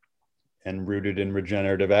 and rooted in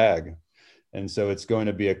regenerative ag. And so it's going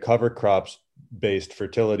to be a cover crops based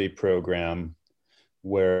fertility program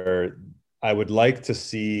where I would like to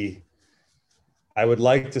see, 12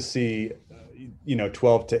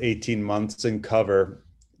 to 18 months in cover,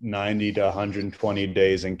 90 to 120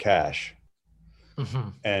 days in cash,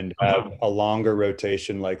 and have a longer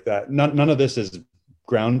rotation like that. None of this is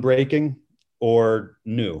groundbreaking or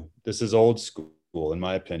new. This is old school, in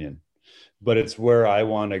my opinion, but it's where I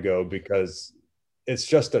want to go because it's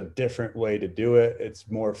just a different way to do it. It's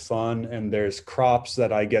more fun. And there's crops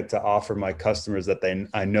that I get to offer my customers that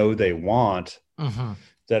I know they want,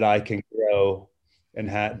 that I can grow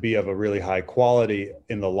and be of a really high quality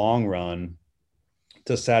in the long run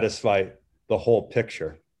to satisfy the whole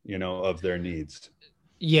picture, of their needs.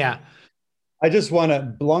 Yeah. I just want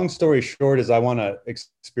to, long story short, is I want to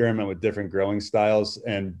experiment with different growing styles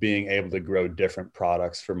and being able to grow different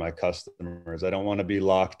products for my customers. I don't want to be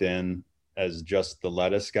locked in as just the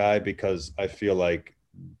lettuce guy, because I feel like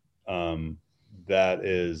that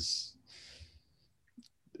is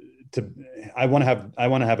I want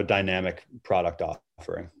to have a dynamic product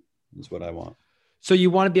offering is what I want. So you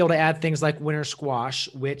want to be able to add things like winter squash,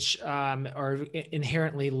 which are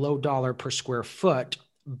inherently low dollar per square foot,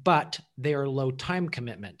 but they are low time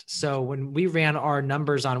commitment. So when we ran our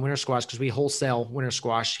numbers on winter squash, because we wholesale winter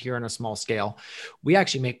squash here on a small scale, we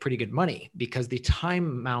actually make pretty good money because the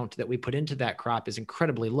time amount that we put into that crop is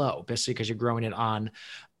incredibly low, basically because you're growing it on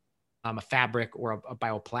a fabric or a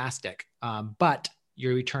bioplastic. But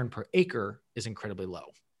your return per acre is incredibly low.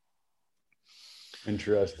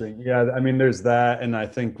 Interesting. Yeah. I mean, there's that. And I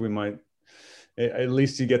think we might, at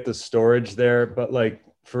least you get the storage there, but like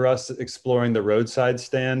for us exploring the roadside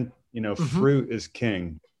stand, fruit is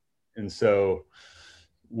king. And so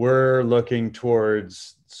we're looking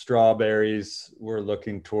towards strawberries. We're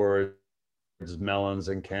looking towards melons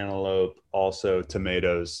and cantaloupe, also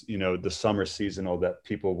tomatoes, the summer seasonal that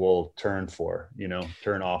people will turn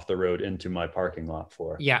off the road into my parking lot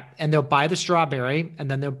for. Yeah. And they'll buy the strawberry,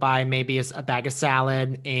 and then they'll buy maybe a bag of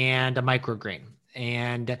salad and a microgreen.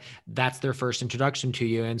 And that's their first introduction to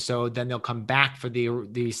you. And so then they'll come back for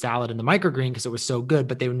the salad and the microgreen because it was so good,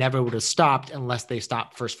 but they never would have stopped unless they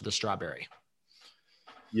stopped first for the strawberry.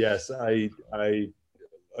 Yes, I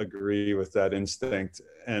agree with that instinct.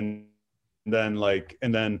 And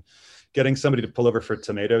then getting somebody to pull over for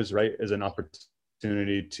tomatoes, right, is an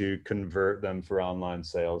opportunity to convert them for online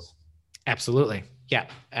sales. Absolutely. Yeah,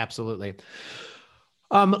 absolutely.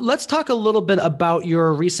 Let's talk a little bit about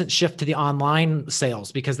your recent shift to the online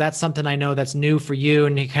sales, because that's something I know that's new for you,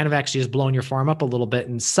 and it kind of actually has blown your farm up a little bit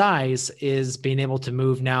in size, is being able to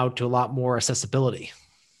move now to a lot more accessibility.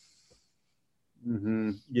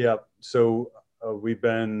 Yeah. So we've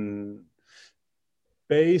been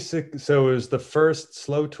so it was the first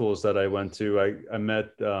Slow Tools that I went to. I met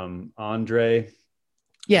Andre.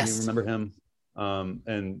 Yes. You remember him?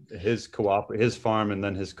 And his farm, and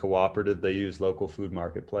then his cooperative, they use Local Food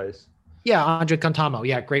Marketplace. Yeah. Andre Contamo.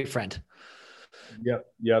 Yeah. Great friend.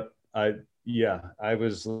 Yep. I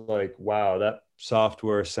was like, wow, that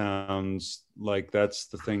software sounds like that's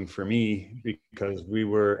the thing for me, because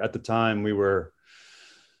at the time we were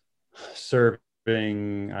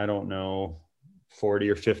serving, I don't know, 40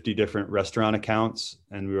 or 50 different restaurant accounts.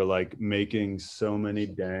 And we were like making so many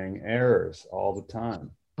dang errors all the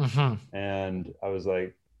time. And I was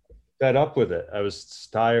like fed up with it. I was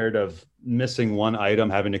tired of missing one item,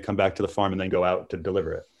 having to come back to the farm and then go out to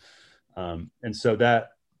deliver it. And so that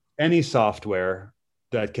any software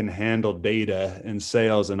that can handle data and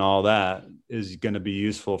sales and all that is going to be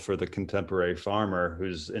useful for the contemporary farmer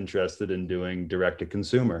who's interested in doing direct to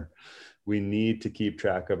consumer. We need to keep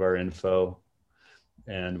track of our info,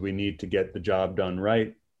 and we need to get the job done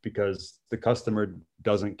right, because the customer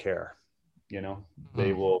doesn't care.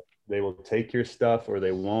 They will take your stuff or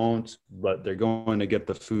they won't, but they're going to get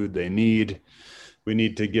the food they need. We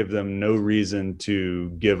need to give them no reason to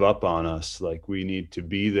give up on us. Like, we need to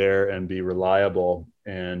be there and be reliable.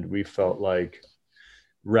 And we felt like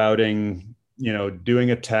routing,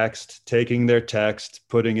 doing a text, taking their text,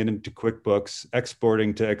 putting it into QuickBooks,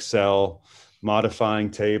 exporting to Excel,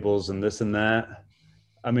 modifying tables and this and that.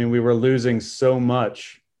 I mean, we were losing so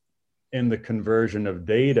much in the conversion of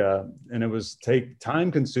data, and it was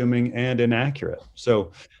time consuming and inaccurate.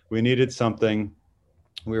 So we needed something.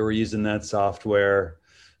 We were using that software,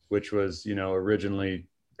 which was, originally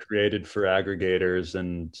created for aggregators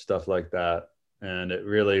and stuff like that. And it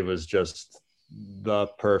really was just the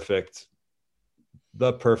perfect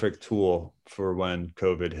tool for when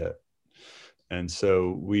COVID hit. And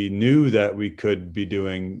so we knew that we could be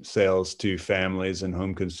doing sales to families and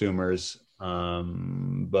home consumers,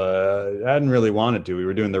 but I hadn't really wanted to. We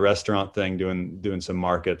were doing the restaurant thing, doing some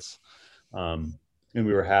markets, and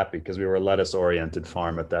we were happy because we were a lettuce-oriented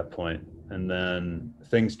farm at that point. And then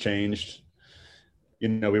things changed.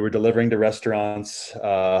 We were delivering to restaurants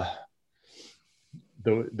that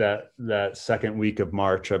second week of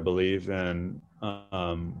March, I believe, and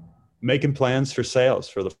making plans for sales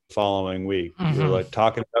for the following week. We were like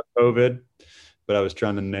talking about COVID, but I was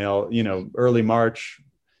trying to nail, early March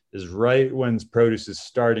is right when produce is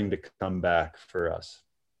starting to come back for us.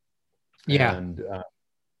 Yeah.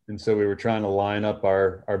 And so we were trying to line up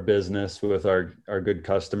our business with our good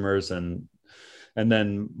customers. And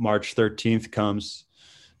then March 13th comes,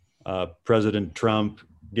 President Trump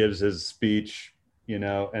gives his speech,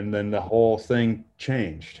 and then the whole thing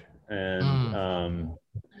changed. And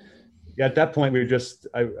at that point,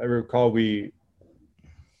 I recall we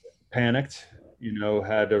panicked,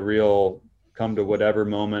 had a real come to whatever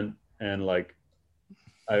moment. And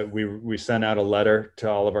we sent out a letter to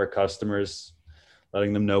all of our customers,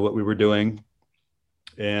 letting them know what we were doing.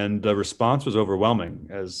 And the response was overwhelming,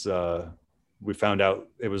 as we found out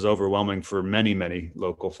it was overwhelming for many, many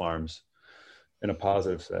local farms in a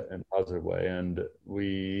positive way. And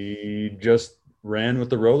we just ran with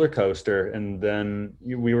the roller coaster. And then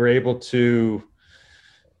we were able to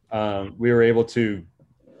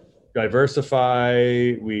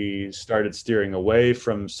diversify. We started steering away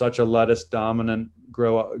from such a lettuce dominant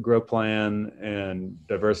grow plan and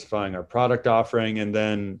diversifying our product offering, and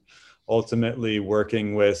then ultimately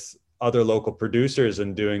working with other local producers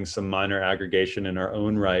and doing some minor aggregation in our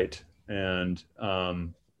own right. And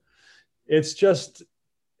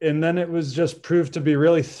then it was just proved to be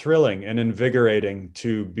really thrilling and invigorating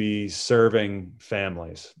to be serving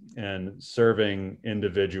families and serving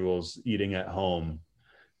individuals eating at home.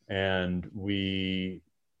 And we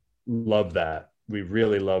love that. We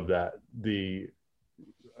really love that. The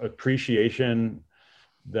appreciation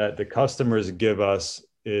that the customers give us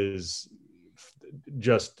is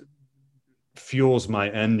just fuels my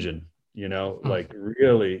engine, like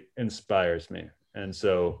really inspires me. And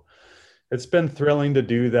so it's been thrilling to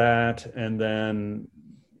do that. And then,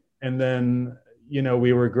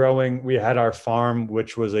 we were growing, we had our farm,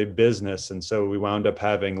 which was a business. And so we wound up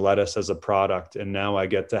having lettuce as a product. And now I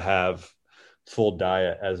get to have full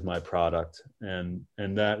diet as my product. And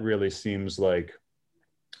that really seems like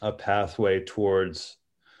a pathway towards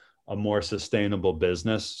a more sustainable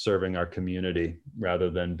business serving our community, rather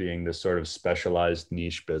than being this sort of specialized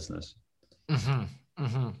niche business.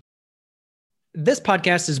 This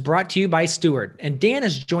podcast is brought to you by Steward, and Dan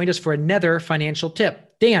has joined us for another financial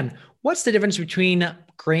tip. Dan, what's the difference between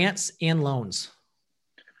grants and loans?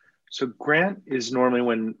 So grant is normally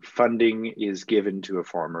when funding is given to a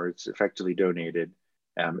farmer. It's effectively donated.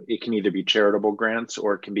 It can either be charitable grants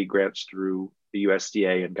or it can be grants through the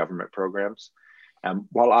USDA and government programs.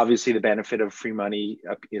 While obviously the benefit of free money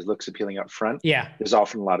looks appealing up front, there's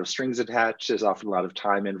often a lot of strings attached. There's often a lot of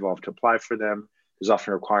time involved to apply for them. There's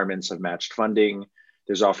often requirements of matched funding.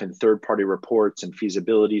 There's often third-party reports and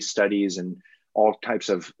feasibility studies and all types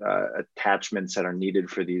of attachments that are needed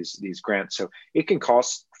for these grants. So it can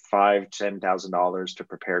cost $5,000 to $10,000 to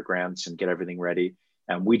prepare grants and get everything ready.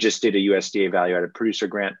 And we just did a USDA value-added producer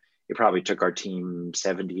grant. It probably took our team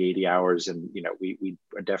 70, 80 hours. And, we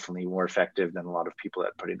are definitely more effective than a lot of people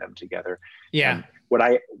at putting them together. Yeah. And what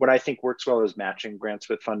I think works well is matching grants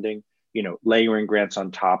with funding, layering grants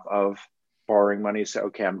on top of borrowing money. So,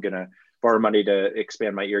 okay, I'm going to borrow money to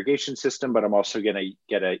expand my irrigation system, but I'm also going to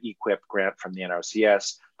get an EQIP grant from the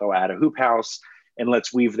NRCS. They'll add a hoop house, and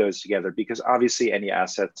let's weave those together, because obviously any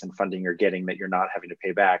assets and funding you're getting that you're not having to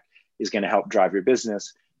pay back is going to help drive your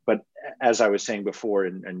business. But as I was saying before,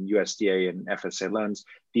 in USDA and FSA loans,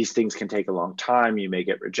 these things can take a long time. You may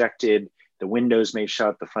get rejected. The windows may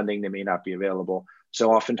shut. The funding, they may not be available.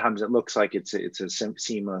 So oftentimes it looks like it's a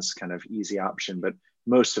seamless kind of easy option, but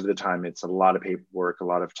most of the time it's a lot of paperwork, a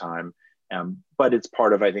lot of time. But it's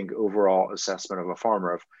part of, I think, overall assessment of a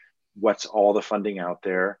farmer of what's all the funding out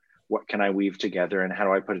there, what can I weave together, and how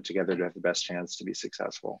do I put it together to have the best chance to be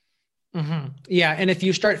successful? Mm-hmm. Yeah. And if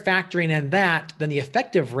you start factoring in that, then the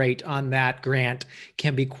effective rate on that grant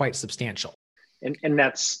can be quite substantial. And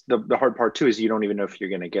that's the hard part too, is you don't even know if you're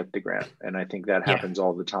going to get the grant. And I think that happens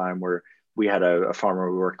all the time, where we had a farmer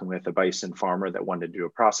we were working with, a bison farmer that wanted to do a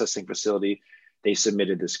processing facility. They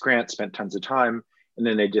submitted this grant, spent tons of time, and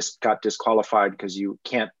then they just got disqualified because you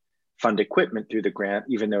can't fund equipment through the grant,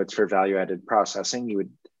 even though it's for value-added processing. You would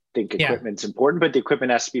think equipment's important, but the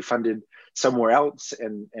equipment has to be funded somewhere else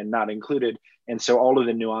and not included. And so all of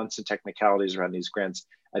the nuance and technicalities around these grants,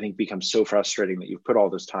 I think, become so frustrating that you've put all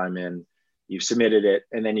this time in, you've submitted it,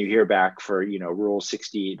 and then you hear back for, Rule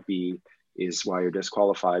 68B is why you're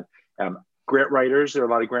disqualified. Grant writers, there are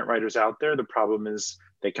a lot of grant writers out there. The problem is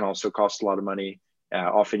they can also cost a lot of money.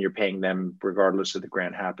 Often you're paying them regardless of the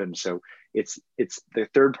grant happened. So it's the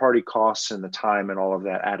third party costs and the time and all of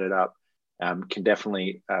that added up can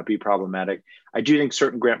definitely be problematic. I do think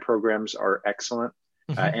certain grant programs are excellent.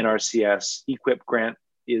 NRCS EQIP grant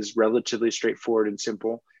is relatively straightforward and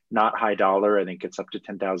simple, not high dollar. I think it's up to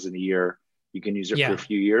 $10,000 a year. You can use it for a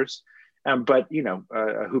few years. But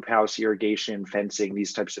a hoop house, irrigation, fencing,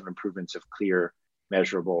 these types of improvements of clear,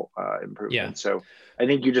 measurable improvements. So I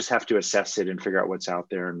think you just have to assess it and figure out what's out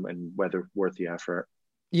there and whether worth the effort.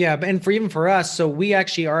 Yeah. And even for us, so we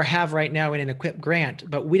actually have right now in an EQIP grant,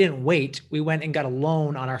 but we didn't wait. We went and got a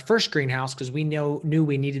loan on our first greenhouse because we knew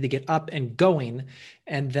we needed to get up and going.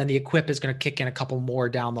 And then the EQIP is going to kick in a couple more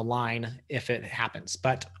down the line if it happens.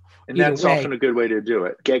 But that's often a good way to do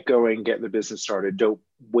it. Get going, get the business started. Don't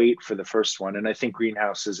wait for the first one. And I think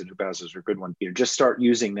greenhouses and hoop houses are a good one. Just start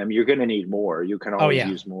using them. You're going to need more. You can always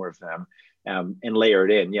use more of them and layer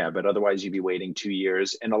it in. Yeah, but otherwise you'd be waiting 2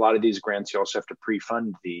 years. And a lot of these grants, you also have to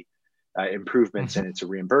pre-fund the improvements, and it's a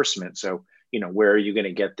reimbursement. So, where are you going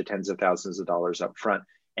to get the tens of thousands of dollars up front?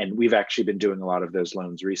 And we've actually been doing a lot of those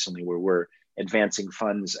loans recently where we're advancing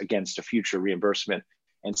funds against a future reimbursement.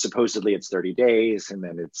 And supposedly it's 30 days, and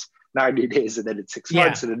then it's 90 days, and then it's 6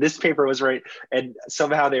 months. And then this paper was right. And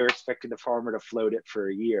somehow they were expecting the farmer to float it for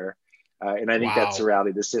a year. And I think that's the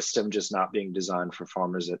reality. The system just not being designed for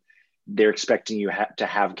farmers, that they're expecting you to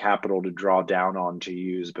have capital to draw down on to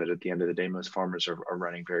use. But at the end of the day, most farmers are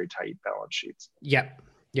running very tight balance sheets. Yep.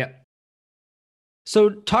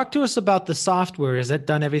 So talk to us about the software. Has it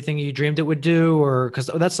done everything you dreamed it would do? Or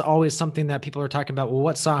because that's always something that people are talking about. Well,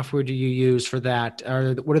 what software do you use for that?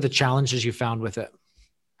 Or what are the challenges you found with it?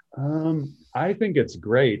 I think it's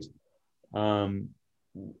great.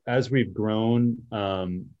 As we've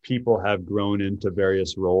grown, people have grown into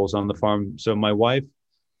various roles on the farm. So my wife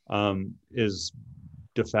is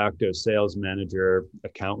de facto sales manager,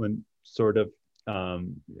 accountant, sort of.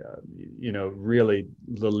 Really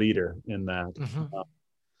the leader in that.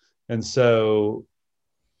 And so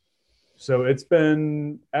it's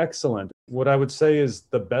been excellent. What I would say is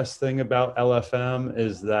the best thing about LFM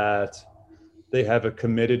is that they have a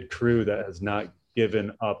committed crew that has not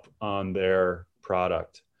given up on their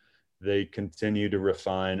product. They continue to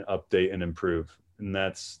refine, update, and improve. And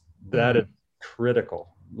that is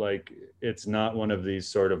critical. Like, it's not one of these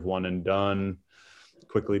sort of one and done,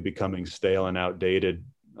 quickly becoming stale and outdated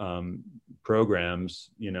programs.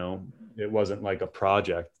 It wasn't like a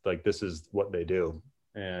project. Like, this is what they do.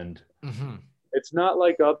 And it's not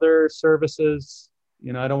like other services.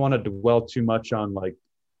 I don't want to dwell too much on like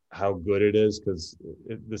how good it is, because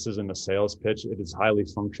this isn't a sales pitch. It is highly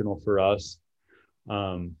functional for us.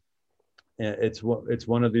 It's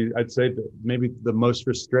one of the, I'd say that maybe the most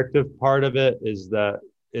restrictive part of it is that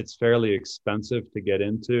it's fairly expensive to get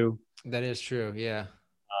into. That is true. Yeah.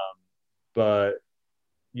 But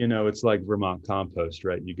it's like Vermont compost,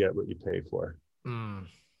 right? You get what you pay for.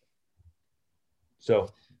 So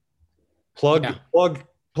plug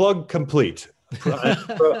complete. I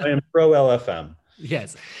am pro LFM.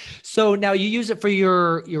 Yes. So now you use it for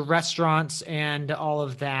your restaurants and all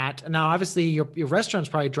of that. Now, obviously your restaurants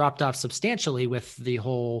probably dropped off substantially with the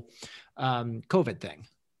whole COVID thing.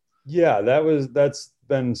 Yeah, that's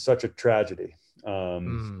been such a tragedy.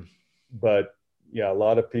 But yeah, a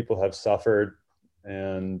lot of people have suffered.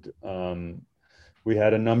 And we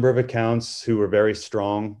had a number of accounts who were very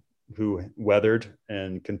strong, who weathered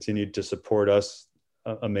and continued to support us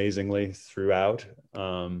amazingly throughout.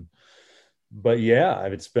 But yeah,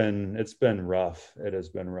 it's been rough. It has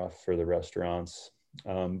been rough for the restaurants.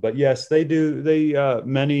 But yes, they do.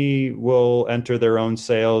 Many will enter their own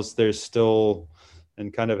sales. There's still,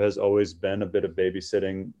 and kind of has always been, a bit of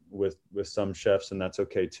babysitting with some chefs, and that's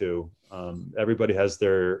okay too. Everybody has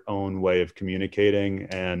their own way of communicating,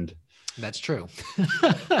 and that's true.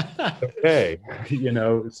 Okay,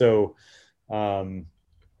 so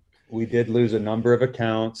we did lose a number of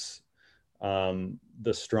accounts.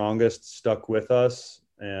 The strongest stuck with us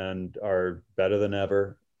and are better than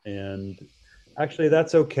ever. And actually,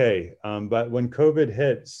 that's okay. But when COVID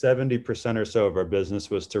hit, 70% or so of our business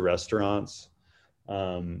was to restaurants.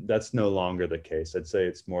 That's no longer the case. I'd say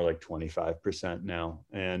it's more like 25% now.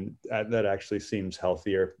 And that actually seems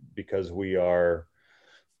healthier, because we are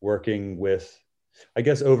working with, I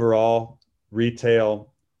guess, overall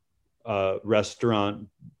retail, restaurant,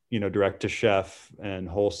 direct to chef and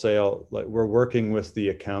wholesale. Like, we're working with the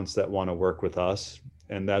accounts that want to work with us.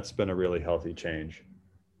 And that's been a really healthy change.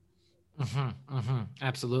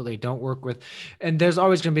 Absolutely. Don't work with, and there's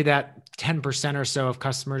always going to be that 10% or so of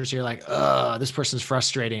customers you're like, this person's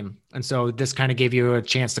frustrating. And so this kind of gave you a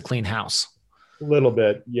chance to clean house. A little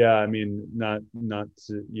bit. Yeah. I mean, not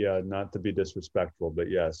to be disrespectful, but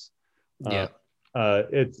yes. Yeah.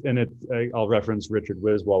 I'll reference Richard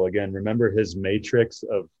Wiswall again. Remember his matrix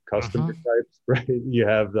of customer types, right? You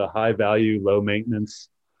have the high value, low maintenance.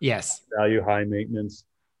 Yes. Value, high maintenance.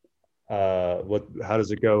 How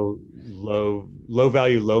does it go? Low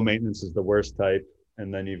value, low maintenance is the worst type.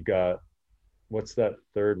 And then you've got, what's that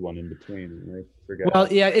third one in between? I forget.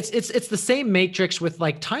 Well, yeah, it's the same matrix with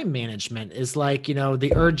like time management is like,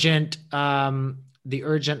 the urgent high,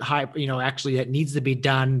 actually that needs to be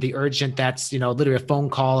done. The urgent, that's, literally a phone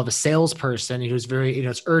call of a salesperson who's very,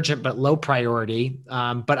 it's urgent, but low priority.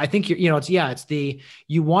 But I think you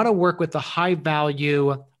want to work with the high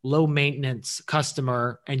value, low maintenance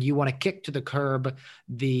customer, and you want to kick to the curb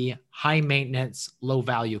the high maintenance, low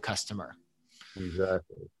value customer.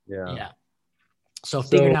 Exactly. Yeah. Yeah. So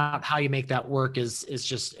figuring out how you make that work is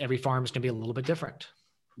just, every farm is going to be a little bit different.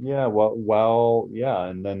 Yeah. Well, yeah.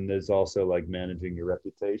 And then there's also like managing your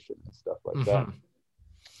reputation and stuff like that.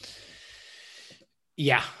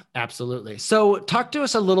 Yeah, absolutely. So talk to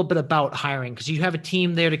us a little bit about hiring, because you have a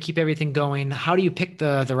team there to keep everything going. How do you pick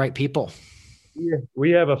the right people? Yeah,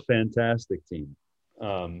 we have a fantastic team.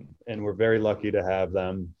 And we're very lucky to have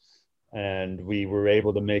them. And we were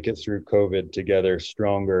able to make it through COVID together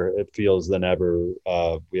stronger, it feels, than ever.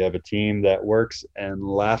 We have a team that works and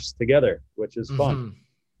laughs together, which is fun.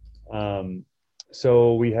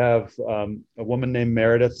 So we have a woman named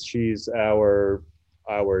Meredith. She's our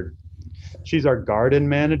garden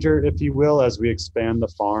manager, if you will, as we expand the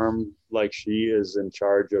farm. Like, she is in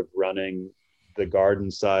charge of running the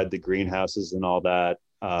garden side, the greenhouses and all that,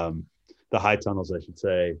 the high tunnels, I should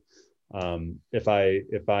say. If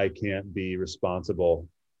I can't be responsible,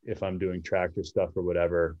 if I'm doing tractor stuff or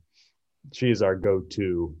whatever, she's our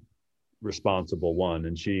go-to responsible one.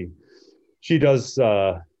 And she does,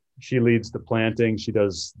 she leads the planting. She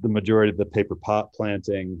does the majority of the paper pot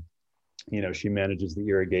planting. She manages the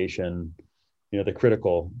irrigation, the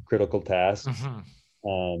critical tasks.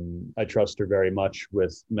 I trust her very much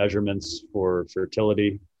with measurements for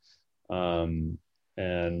fertility.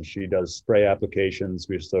 And she does spray applications.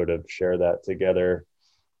 We sort of share that together.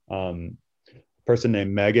 A person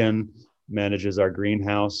named Megan manages our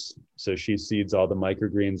greenhouse. So she seeds all the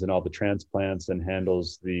microgreens and all the transplants and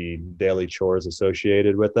handles the daily chores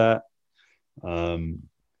associated with that.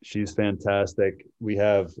 She's fantastic. We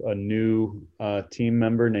have a new team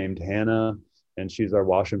member named Hannah, and she's our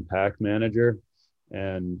wash and pack manager.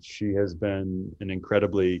 And she has been an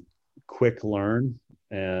incredibly quick learn,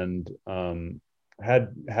 and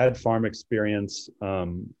had farm experience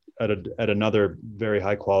at another very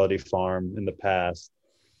high quality farm in the past.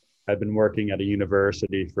 Had been working at a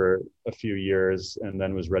university for a few years, and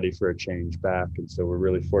then was ready for a change back. And so we're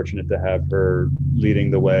really fortunate to have her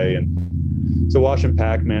leading the way. And so wash and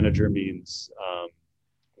pack manager means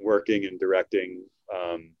working and directing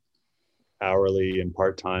hourly and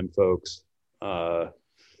part-time folks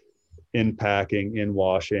in packing, in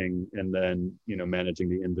washing, and then, managing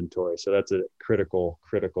the inventory. So that's a critical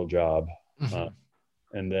job.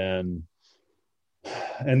 And then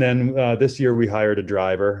this year we hired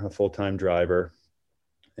a full-time driver,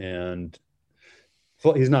 and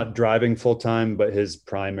he's not driving full-time, but his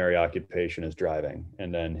primary occupation is driving.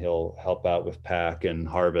 And then he'll help out with pack and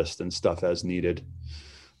harvest and stuff as needed.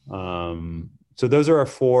 So those are our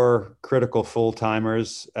 4 critical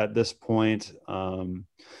full-timers at this point.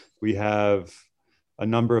 We have a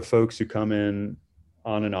number of folks who come in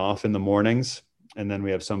on and off in the mornings, and then we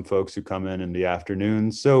have some folks who come in the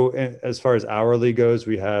afternoons. So as far as hourly goes,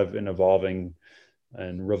 we have an evolving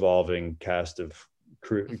and revolving casting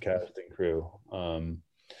crew. And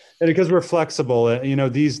because we're flexible,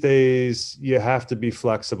 these days you have to be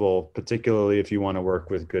flexible, particularly if you want to work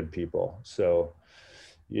with good people. So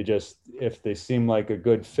if they seem like a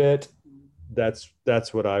good fit,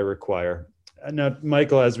 that's what I require. Now,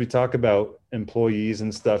 Michael, as we talk about employees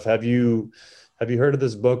and stuff, have you heard of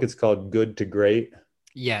this book? It's called Good to Great.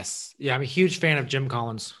 Yes. Yeah. I'm a huge fan of Jim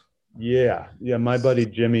Collins. Yeah. My buddy,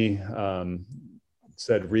 Jimmy,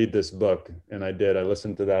 said, read this book. And I did. I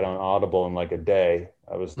listened to that on Audible in like a day.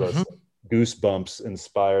 I was the goosebumps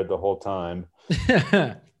inspired the whole time.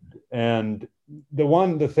 And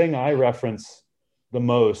the thing I reference the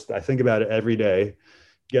most, I think about it every day,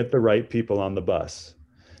 get the right people on the bus.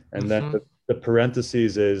 And then the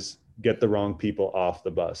parentheses is get the wrong people off the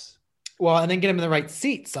bus. Well, and then get them in the right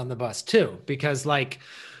seats on the bus too, because like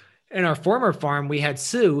in our former farm, we had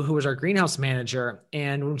Sue, who was our greenhouse manager.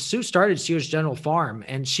 And when Sue started, she was general farm,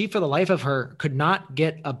 and she, for the life of her, could not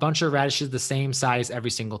get a bunch of radishes the same size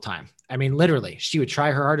every single time. I mean, literally, she would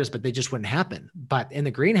try her hardest, but they just wouldn't happen. But in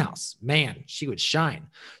the greenhouse, man, she would shine.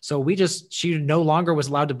 So she no longer was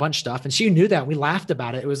allowed to bunch stuff. And she knew that. We laughed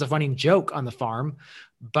about it. It was a funny joke on the farm,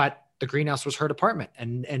 but the greenhouse was her department.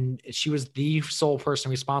 And she was the sole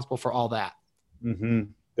person responsible for all that. Mm-hmm.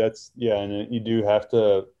 And you do have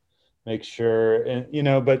to make sure,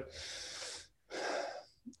 and but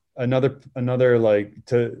another like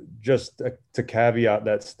to caveat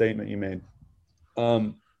that statement you made,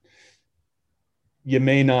 you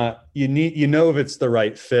may not, if it's the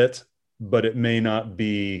right fit, but it may not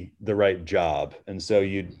be the right job. And so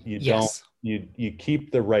you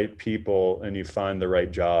keep the right people and you find the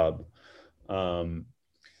right job. And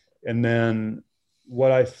then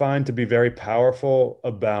what I find to be very powerful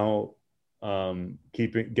about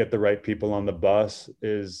get the right people on the bus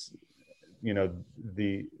is,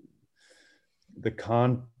 the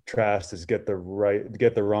contrast is get the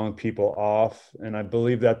wrong people off. And I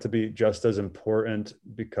believe that to be just as important,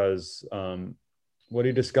 because what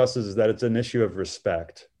he discusses is that it's an issue of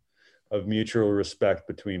respect, of mutual respect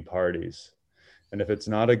between parties. And if it's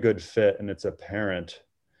not a good fit and it's apparent,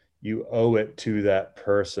 you owe it to that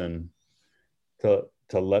person to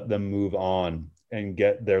let them move on and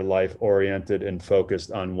get their life oriented and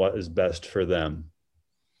focused on what is best for them.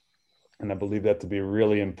 And I believe that to be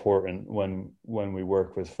really important when we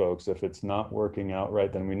work with folks. If it's not working out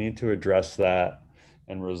right, then we need to address that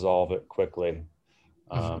and resolve it quickly.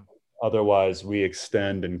 Otherwise, we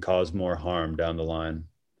extend and cause more harm down the line.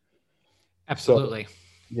 Absolutely.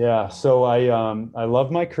 So I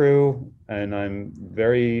love my crew, and I'm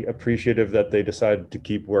very appreciative that they decided to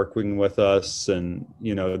keep working with us. And,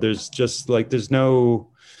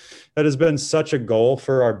 that has been such a goal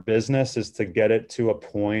for our business, is to get it to a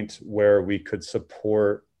point where we could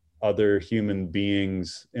support other human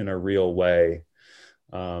beings in a real way.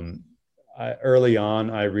 Early on,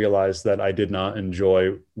 I realized that I did not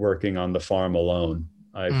enjoy working on the farm alone.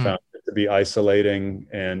 I found it to be isolating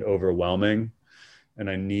and overwhelming. And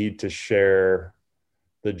I need to share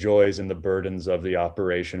the joys and the burdens of the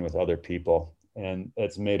operation with other people. And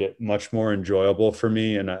it's made it much more enjoyable for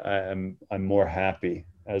me. And I'm more happy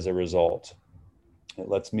as a result. It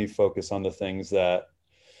lets me focus on the things that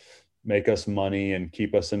make us money and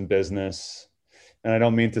keep us in business. And I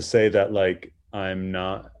don't mean to say that like I'm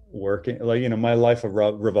not working, my life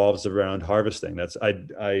revolves around harvesting.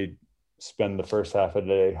 I spend the first half of the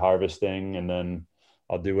day harvesting, and then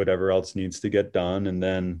I'll do whatever else needs to get done. And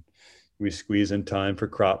then we squeeze in time for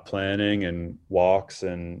crop planning and walks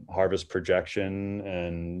and harvest projection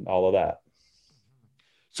and all of that.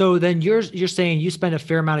 So then you're saying you spend a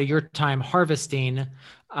fair amount of your time harvesting.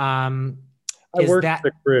 I work with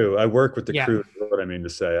the crew. I work with the crew is what I mean to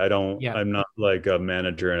say. I'm not like a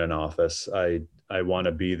manager in an office. I want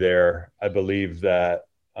to be there. I believe that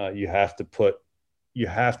you have to put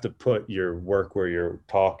your work where your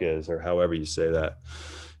talk is, or however you say that.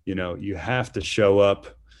 You have to show up.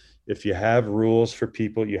 If you have rules for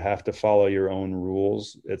people, you have to follow your own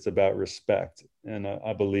rules. It's about respect. And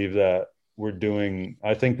I believe that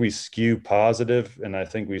I think we skew positive, and I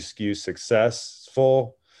think we skew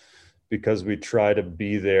successful because we try to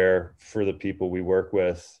be there for the people we work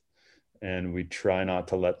with, and we try not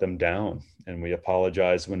to let them down. And we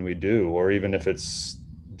apologize when we do, or even if it's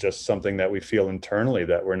just something that we feel internally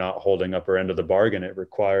that we're not holding up our end of the bargain, it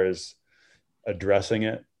requires addressing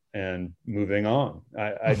it and moving on.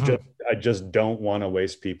 I just don't want to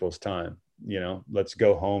waste people's time. Let's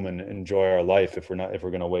go home and enjoy our life if we're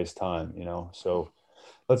going to waste time, so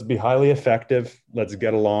let's be highly effective. Let's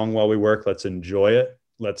get along while we work. Let's enjoy it.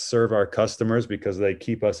 Let's serve our customers because they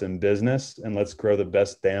keep us in business, and let's grow the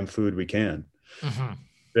best damn food we can.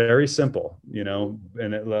 Very simple,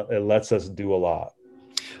 and it lets us do a lot.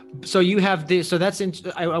 So you have this, so that's,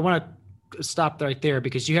 I want to stop right there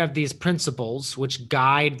because you have these principles which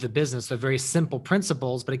guide the business. They're very simple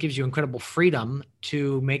principles, but it gives you incredible freedom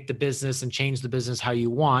to make the business and change the business how you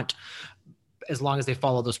want, as long as they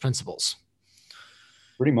follow those principles.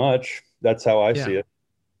 Pretty much. That's how I see it.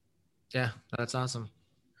 Yeah, that's awesome.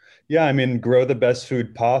 Yeah, I mean, grow the best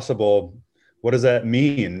food possible. What does that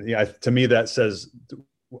mean? Yeah, to me, that says,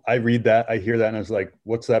 I read that, I hear that, and I was like,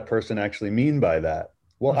 what's that person actually mean by that?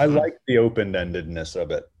 Well, I like the open-endedness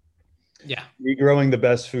of it. Yeah. Me growing the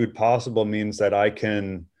best food possible means that I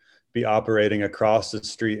can be operating across the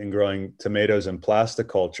street and growing tomatoes in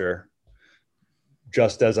plasticulture,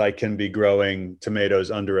 just as I can be growing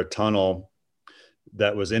tomatoes under a tunnel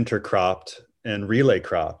that was intercropped and relay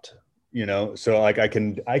cropped. So like I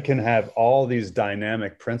can have all these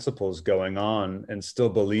dynamic principles going on and still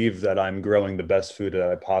believe that I'm growing the best food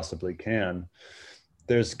that I possibly can.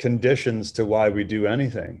 There's conditions to why we do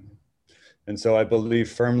anything. And so I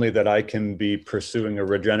believe firmly that I can be pursuing a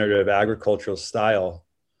regenerative agricultural style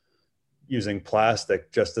using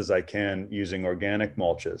plastic just as I can using organic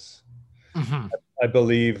mulches. I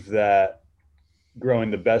believe that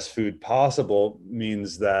growing the best food possible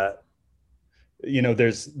means that,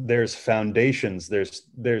 there's foundations,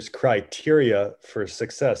 there's criteria for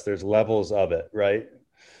success. There's levels of it, right?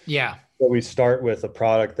 Yeah. So we start with a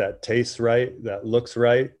product that tastes right, that looks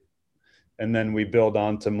right. And then we build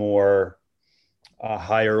on to more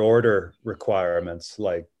higher order requirements.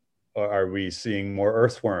 Like, are we seeing more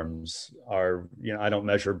earthworms? I don't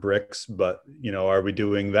measure bricks, but, are we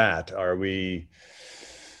doing that? Are we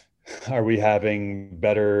having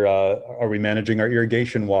better, are we managing our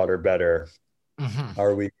irrigation water better?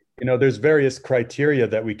 Are we, there's various criteria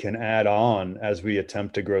that we can add on as we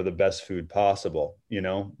attempt to grow the best food possible,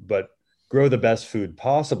 but grow the best food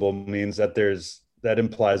possible means that that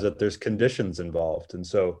implies that there's conditions involved. And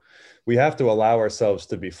so we have to allow ourselves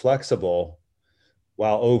to be flexible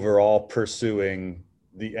while overall pursuing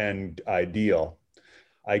the end ideal.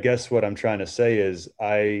 I guess what I'm trying to say is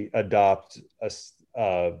I adopt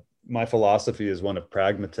my philosophy is one of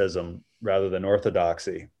pragmatism rather than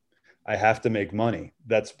orthodoxy. I have to make money.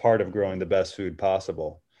 That's part of growing the best food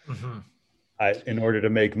possible. In order to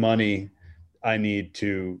make money, I need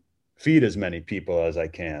to feed as many people as I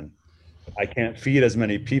can. I can't feed as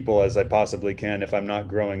many people as I possibly can if I'm not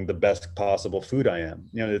growing the best possible food I am.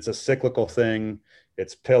 It's a cyclical thing.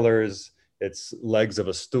 It's pillars. It's legs of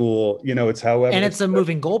a stool. It's however. And it's a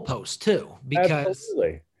moving goalpost too, because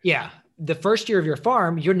absolutely. Yeah, the first year of your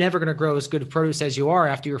farm, you're never going to grow as good produce as you are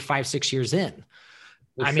after you're 5-6 years in.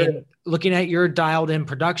 I mean, looking at your dialed in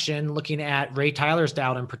production, looking at Ray Tyler's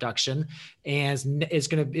dialed in production, and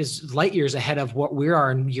is light years ahead of what we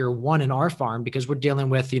are in year one in our farm, because we're dealing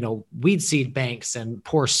with, weed seed banks and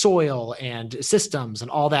poor soil and systems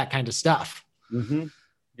and all that kind of stuff.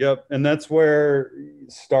 Yep. And that's where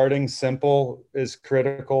starting simple is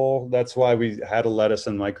critical. That's why we had a lettuce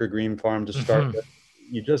and microgreen farm to start with.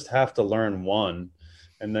 You just have to learn one,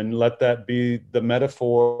 and then let that be the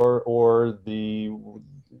metaphor or the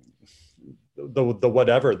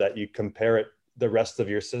whatever that you compare the rest of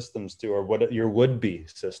your systems to, or what your would-be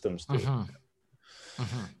systems to.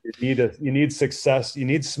 You need success. You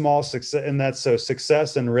need small success. And that's so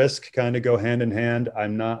success and risk kind of go hand in hand.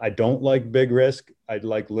 I don't like big risk. I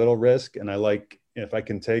like little risk. And if I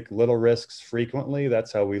can take little risks frequently,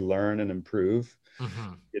 that's how we learn and improve.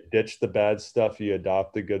 You ditch the bad stuff, you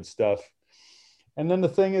adopt the good stuff. And then the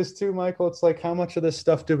thing is too, Michael, it's like, how much of this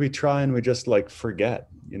stuff do we try and we just forget?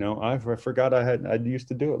 I forgot I used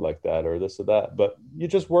to do it like that, or this or that, but you're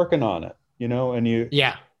just working on it, and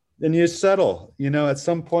you settle, at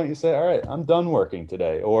some point you say, all right, I'm done working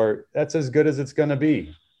today, or that's as good as it's going to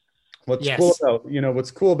be. What's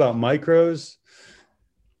cool about micros,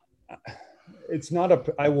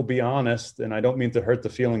 I will be honest, and I don't mean to hurt the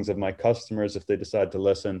feelings of my customers if they decide to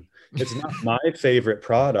listen. It's not my favorite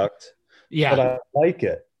product. But I like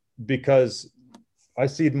it because I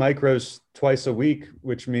seed micros twice a week,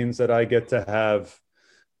 which means that I get to have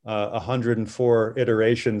 104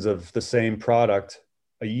 iterations of the same product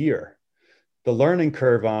a year. The learning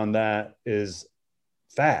curve on that is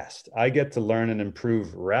fast. I get to learn and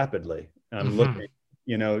improve rapidly. I'm looking,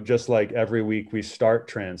 just like every week we start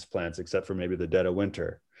transplants, except for maybe the dead of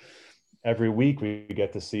winter. every week we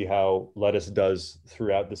get to see how lettuce does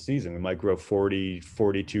throughout the season. We might grow 40,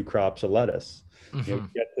 42 crops of lettuce. You know,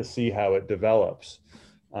 get to see how it develops.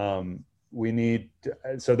 We need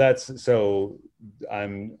so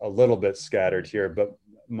I'm a little bit scattered here, but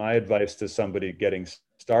my advice to somebody getting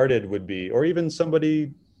started would be, or even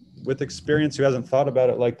somebody with experience who hasn't thought about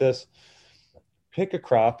it like this, pick a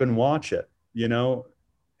crop and watch it, you know,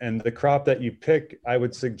 and the crop that you pick, I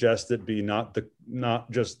would suggest it be not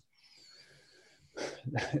just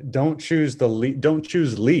don't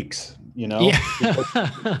choose leeks, you know.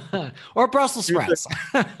 Yeah. Or Brussels sprouts.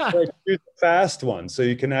 Choose a fast one so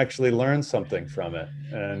you can actually learn something from it.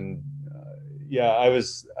 And I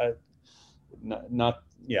was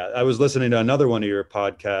listening to another one of your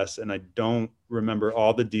podcasts, and I don't remember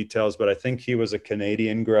all the details, but I think he was a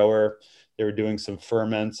Canadian grower. They were doing some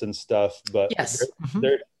ferments and stuff, but yes.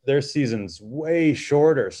 Their season's way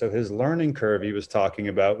shorter. So his learning curve he was talking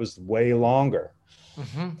about was way longer.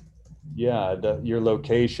 Yeah, your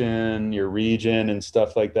location, your region, and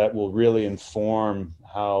stuff like that will really inform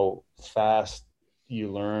how fast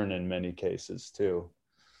you learn in many cases too.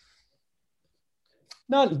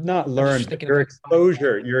 Not learn, but your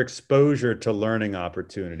exposure to learning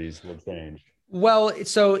opportunities will change. Well,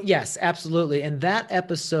 so yes, absolutely. And that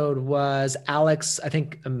episode was Alex, I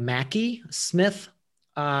think Mackey Smith.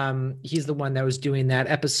 He's the one that was doing that,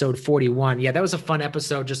 episode 41. Yeah, that was a fun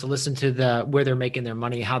episode just to listen to where they're making their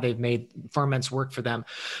money, how they've made ferments work for them.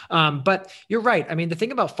 But you're right. I mean, the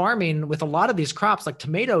thing about farming with a lot of these crops like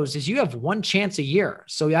tomatoes is you have one chance a year.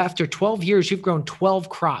 So after 12 years, you've grown 12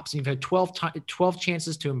 crops and you've had 12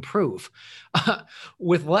 chances to improve.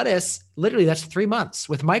 With lettuce, literally that's 3 months.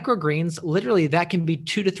 With microgreens, literally that can be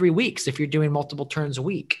 2 to 3 weeks if you're doing multiple turns a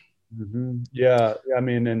week. Yeah. I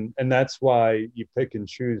mean, and that's why you pick and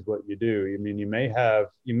choose what you do. I mean, you may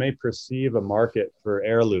perceive a market for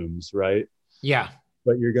heirlooms, right? Yeah.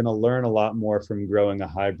 But you're going to learn a lot more from growing a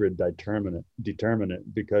hybrid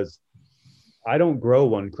determinate, because I don't grow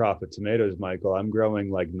one crop of tomatoes, Michael. I'm growing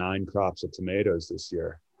like 9 crops of tomatoes this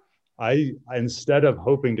year. Instead of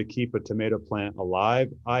hoping to keep a tomato plant alive,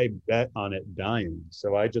 I bet on it dying.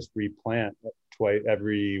 So I just replant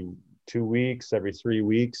every 2 weeks, every 3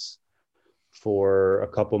 weeks for a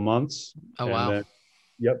couple months. Oh, wow.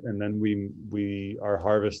 And then we are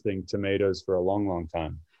harvesting tomatoes for a long, long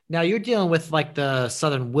time. Now you're dealing with like the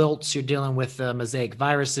southern wilts, you're dealing with mosaic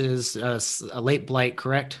viruses, a late blight,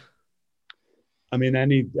 correct? I mean,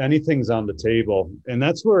 anything's on the table. And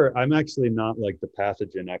that's where I'm actually not like the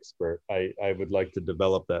pathogen expert. I would like to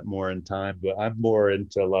develop that more in time, but I'm more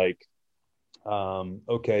into like,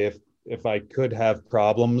 okay, if I could have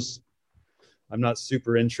problems, I'm not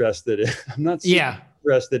super interested in what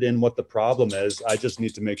the problem is. I just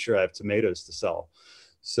need to make sure I have tomatoes to sell.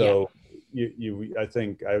 So I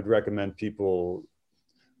think I would recommend people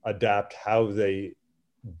adapt how they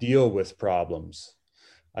deal with problems.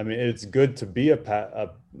 I mean, it's good to be a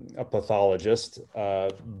pathologist,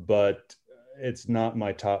 but it's not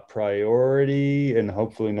my top priority. And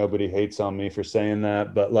hopefully nobody hates on me for saying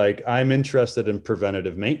that, but like, I'm interested in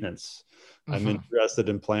preventative maintenance. I'm interested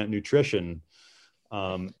in plant nutrition.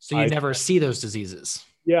 So you never see those diseases.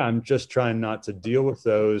 Yeah, I'm just trying not to deal with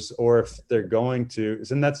those, or if they're going to,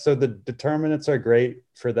 and that's, so the determinants are great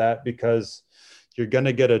for that because you're going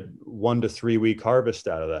to get a 1 to 3 week harvest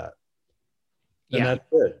out of that. And that's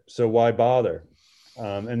it. So why bother?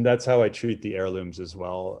 And that's how I treat the heirlooms as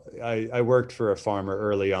well. I worked for a farmer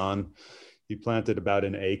early on. He planted about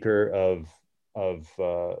an acre of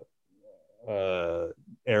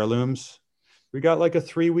heirlooms. We got like a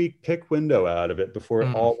 3 week pick window out of it before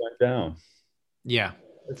it all went down. Yeah.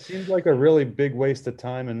 It seems like a really big waste of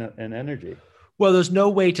time and energy. Well, there's no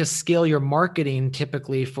way to scale your marketing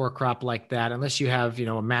typically for a crop like that unless you have,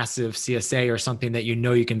 a massive CSA or something that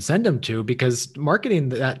you can send them to, because marketing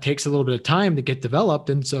that takes a little bit of time to get developed.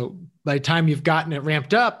 And so by the time you've gotten it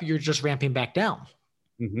ramped up, you're just ramping back down.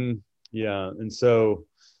 Yeah.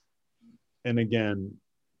 And again,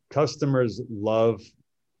 customers love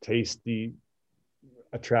tasty,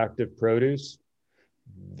 attractive produce.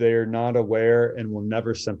 They're not aware and will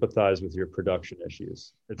never sympathize with your production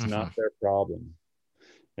issues. It's not their problem.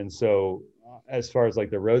 And so as far as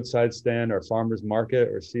like the roadside stand or farmer's market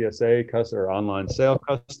or CSA customer or online sale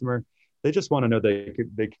customer, they just want to know they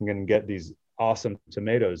can get these awesome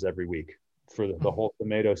tomatoes every week for the whole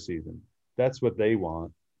tomato season. That's what they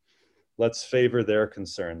want. Let's favor their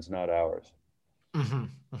concerns, not ours.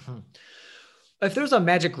 If there's a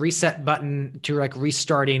magic reset button to like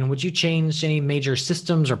restarting, would you change any major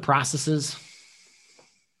systems or processes?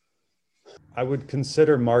 I would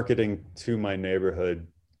consider marketing to my neighborhood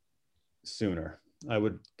sooner. I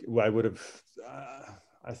would have,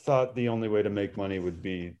 I thought the only way to make money would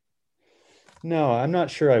be, no, I'm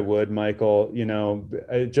not sure I would, Michael. You know,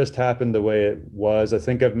 it just happened the way it was. I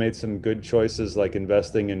think I've made some good choices, like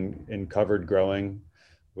investing in covered growing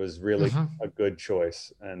was really Mm-hmm. a good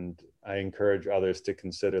choice. And I encourage others to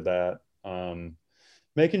consider that.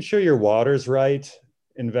 Making sure your water's right,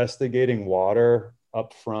 investigating water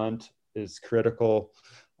up front is critical.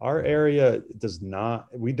 Our area does not,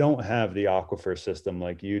 we don't have the aquifer system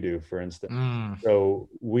like you do, for instance. Mm. So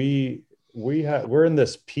we're in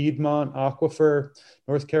this Piedmont aquifer.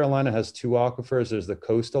 North Carolina has two aquifers. There's the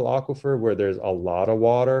coastal aquifer where there's a lot of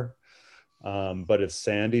water, but it's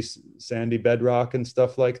sandy bedrock and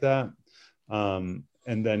stuff like that. And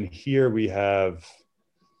then here we have,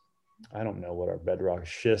 I don't know what our bedrock,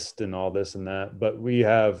 schist and all this and that, but we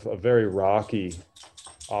have a very rocky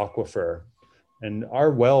aquifer, and our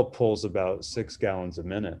well pulls about 6 gallons a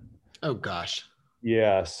minute. Oh gosh.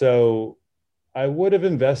 Yeah, so I would have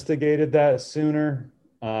investigated that sooner.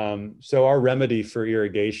 So our remedy for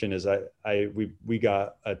irrigation is we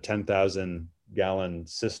got a 10,000 gallon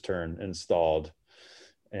cistern installed,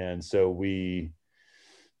 and so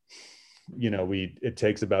it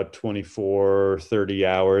takes about 24-30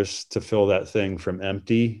 hours to fill that thing from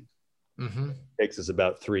empty. Mm-hmm. It takes us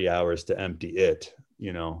about 3 hours to empty it,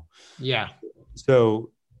 Yeah.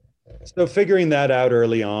 So figuring that out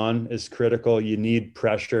early on is critical. You need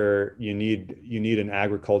pressure. You need an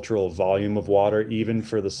agricultural volume of water, even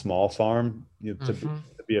for the small farm, to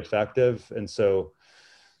be effective. And so,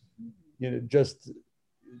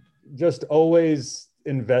 just always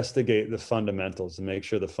investigate the fundamentals and make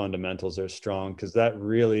sure the fundamentals are strong, because that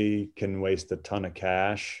really can waste a ton of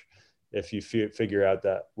cash if you figure out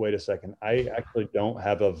that, wait a second, I actually don't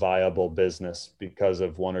have a viable business because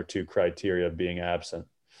of one or two criteria being absent.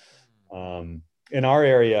 In our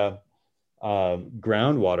area,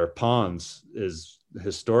 groundwater ponds is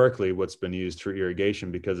historically what's been used for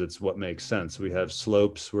irrigation because it's what makes sense. We have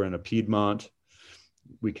slopes, we're in a Piedmont,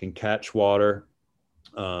 we can catch water,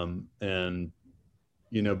 and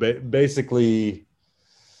basically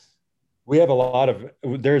we have a lot of,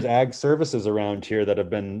 there's ag services around here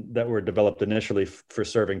that were developed initially for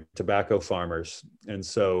serving tobacco farmers. And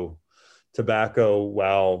so tobacco,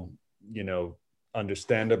 while,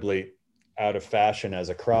 understandably out of fashion as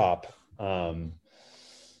a crop, the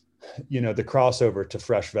crossover to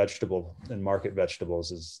fresh vegetable and market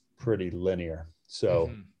vegetables is pretty linear.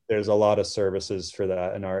 So there's a lot of services for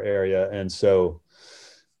that in our area. And so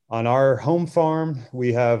on our home farm,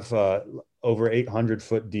 we have over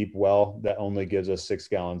 800-foot deep well that only gives us 6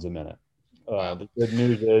 gallons a minute. The good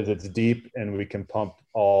news is it's deep and we can pump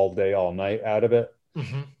all day, all night out of it.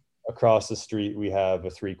 Mm-hmm. Across the street, we have a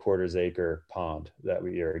 3/4 acre pond that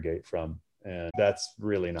we irrigate from. And that's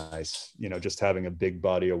really nice. Just having a big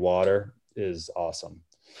body of water is awesome.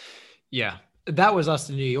 Yeah. That was us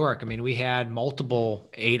in New York. I mean, we had multiple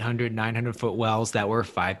 800, 900-foot wells that were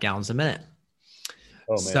 5 gallons a minute.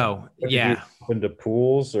 Oh, man. So, yeah. Into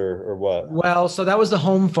pools or what? Well, so that was the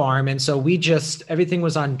home farm. And so everything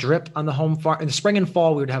was on drip on the home farm. In the spring and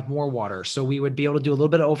fall, we would have more water. So we would be able to do a little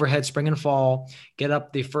bit of overhead spring and fall, get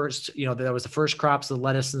up the first, that was the first crops, the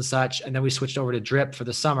lettuce and such. And then we switched over to drip for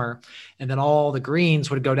the summer. And then all the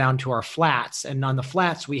greens would go down to our flats. And on the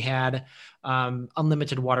flats, we had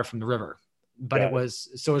unlimited water from the river. But it was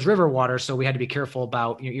river water. So we had to be careful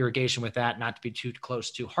about irrigation with that, not to be too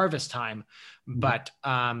close to harvest time. Mm-hmm. But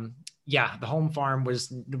the home farm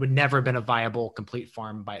would never have been a viable, complete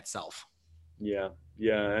farm by itself. Yeah.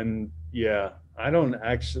 And I don't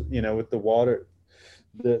actually, with the water,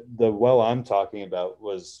 the well I'm talking about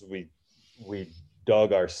was we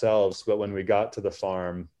dug ourselves. But when we got to the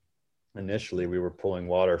farm, initially we were pulling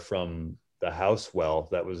water from the house well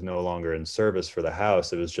that was no longer in service for the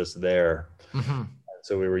house. It was just there. Mm-hmm.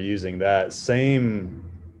 So we were using that same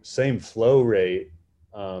flow rate.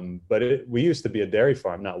 But we used to be a dairy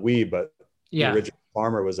farm, not we, but the original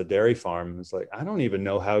farmer was a dairy farm. It's like, I don't even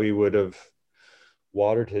know how he would have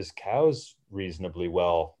watered his cows reasonably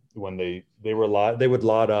well when they would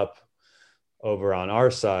lot up over on our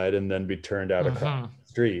side and then be turned out across the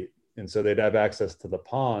street. And so they'd have access to the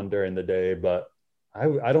pond during the day, but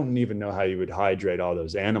I don't even know how you would hydrate all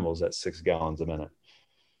those animals at 6 gallons a minute.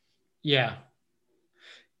 Yeah.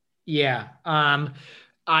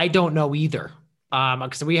 I don't know either.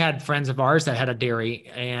 Because we had friends of ours that had a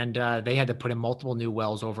dairy, and they had to put in multiple new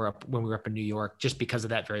wells over up when we were up in New York, just because of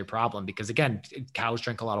that very problem. Because again, cows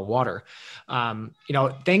drink a lot of water.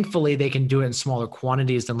 Thankfully they can do it in smaller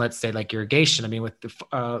quantities than, let's say, like irrigation. I mean, with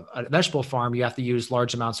a vegetable farm, you have to use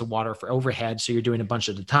large amounts of water for overhead, so you're doing a bunch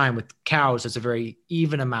at a time. With cows, it's a very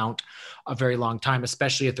even amount, a very long time,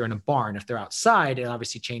 especially if they're in a barn. If they're outside, it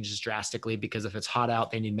obviously changes drastically, because if it's hot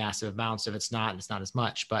out, they need massive amounts. If it's not, it's not as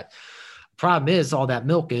much. But problem is, all that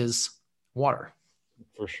milk is water.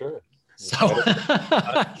 For sure. So,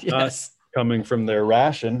 yes. Not coming from their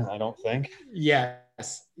ration, I don't think.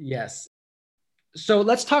 Yes. So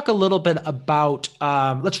let's talk a little bit about,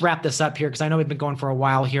 let's wrap this up here, because I know we've been going for a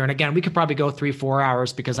while here. And again, we could probably go 3-4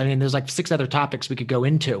 hours, because I mean, there's like 6 other topics we could go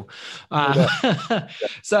into.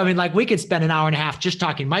 So, I mean, like we could spend an hour and a half just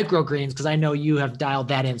talking microgreens, because I know you have dialed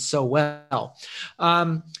that in so well.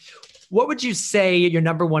 What would you say your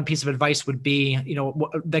number one piece of advice would be?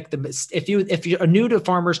 Like if you're new to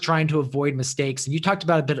farmers trying to avoid mistakes, and you talked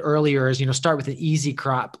about a bit earlier, is start with an easy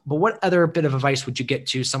crop. But what other bit of advice would you get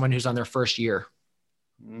to someone who's on their first year?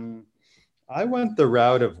 I went the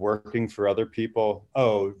route of working for other people.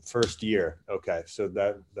 Oh, first year. Okay, so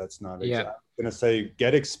that's not exactly. Yeah. I'm gonna say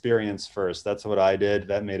get experience first. That's what I did.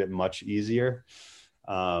 That made it much easier.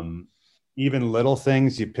 Even little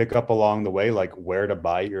things you pick up along the way, like where to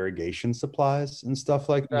buy irrigation supplies and stuff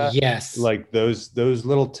like that. Yes. Like those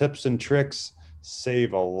little tips and tricks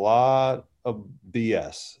save a lot of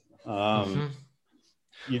BS.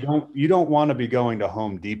 You don't want to be going to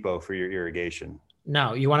Home Depot for your irrigation.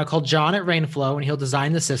 No, you want to call John at Rainflow, and he'll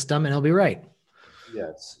design the system, and he'll be right.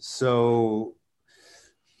 Yes. So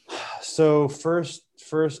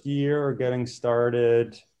first year or getting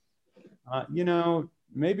started,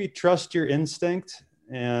 maybe trust your instinct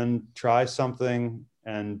and try something,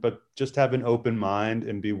 but just have an open mind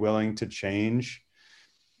and be willing to change.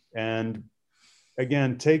 And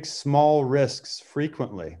again, take small risks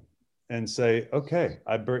frequently and say, okay,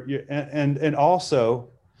 I burnt you. And also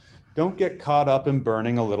don't get caught up in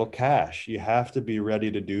burning a little cash. You have to be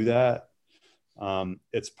ready to do that.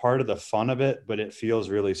 It's part of the fun of it, but it feels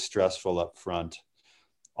really stressful up front.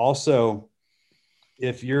 Also,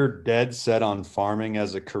 if you're dead set on farming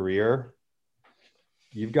as a career,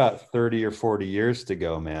 you've got 30 or 40 years to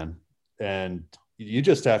go, man. And you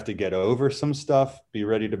just have to get over some stuff, be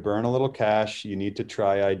ready to burn a little cash. You need to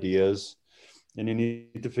try ideas, and you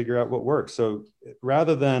need to figure out what works. So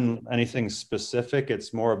rather than anything specific,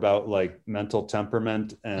 it's more about like mental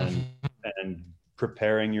temperament and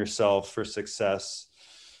preparing yourself for success.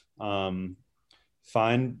 Find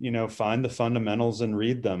the fundamentals and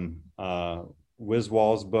read them. Wiz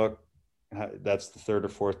Wall's book, that's the 3rd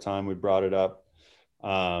or 4th time we brought it up.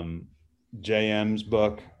 JM's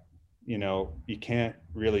book, you can't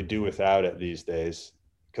really do without it these days,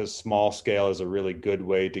 because small scale is a really good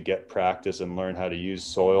way to get practice and learn how to use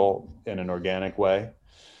soil in an organic way.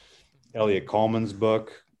 Elliot Coleman's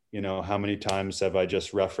book, how many times have I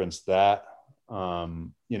just referenced that?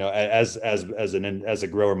 As a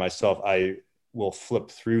grower myself, I will flip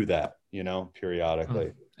through that,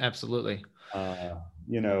 periodically. Absolutely.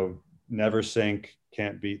 Never Sink,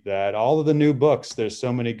 can't beat that. All of the new books, there's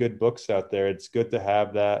so many good books out there. It's good to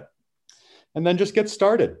have that. And then just get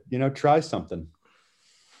started, try something.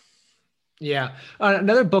 Yeah.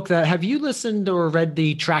 Another book have you listened or read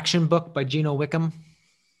the Traction book by Gino Wickham?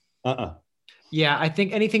 Yeah, I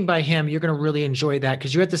think anything by him, you're going to really enjoy that,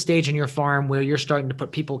 because you're at the stage in your farm where you're starting to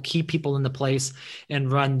put key people into place and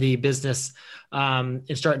run the business, and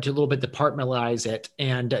starting to a little bit departmentalize it.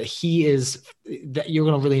 And you're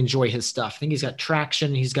going to really enjoy his stuff. I think he's got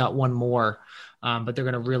Traction. He's got one more, but they're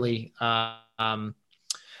going to really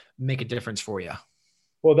make a difference for you.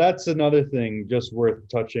 Well, that's another thing just worth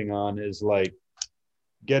touching on is like,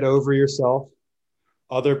 get over yourself.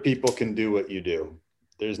 Other people can do what you do.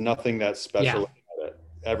 There's nothing that special about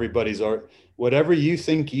it. Whatever you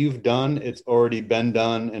think you've done, it's already been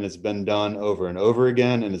done, and it's been done over and over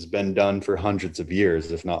again, and it's been done for hundreds of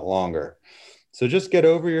years, if not longer. So just get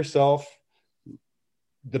over yourself.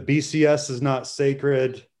 The BCS is not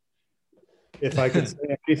sacred. If I could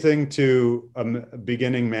say anything to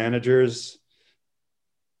beginning managers,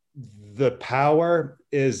 the power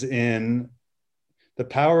is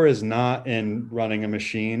not in running a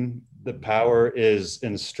machine. The power is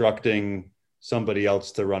instructing somebody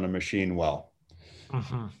else to run a machine well.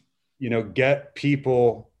 Get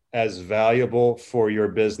people as valuable for your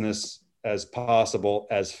business as possible,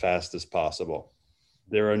 as fast as possible.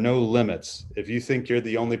 There are no limits. If you think you're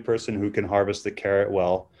the only person who can harvest the carrot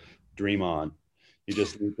well, dream on. You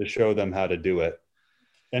just need to show them how to do it,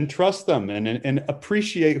 and trust them and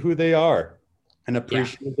appreciate who they are. and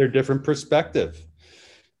appreciate their different perspective.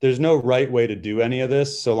 There's no right way to do any of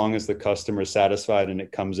this so long as the customer is satisfied and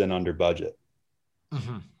it comes in under budget.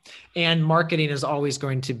 Mm-hmm. And marketing is always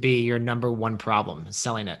going to be your number one problem,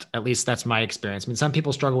 selling it. At least that's my experience. I mean, some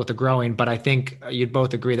people struggle with the growing, but I think you'd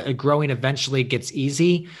both agree that growing eventually gets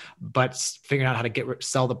easy, but figuring out how to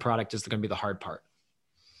sell the product is going to be the hard part.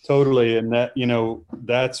 Totally. And that,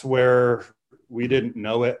 that's where we didn't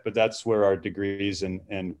know it, but that's where our degrees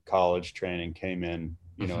and college training came in,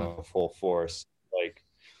 full force. Like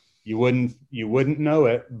you wouldn't know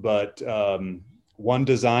it, but one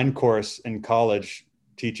design course in college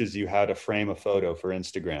teaches you how to frame a photo for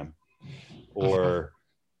Instagram, or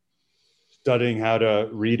studying how to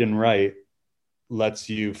read and write helps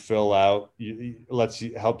you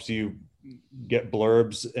get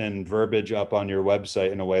blurbs and verbiage up on your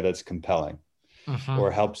website in a way that's compelling,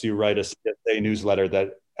 or helps you write a newsletter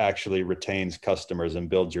that actually retains customers and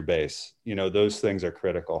builds your base. Those things are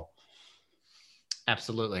critical.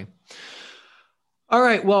 Absolutely. All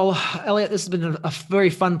right. Well, Elliot, this has been a very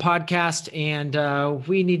fun podcast, and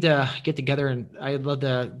we need to get together, and I'd love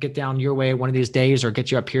to get down your way one of these days or get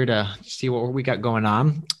you up here to see what we got going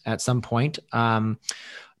on at some point. But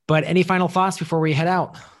any final thoughts before we head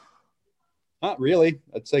out? Not really.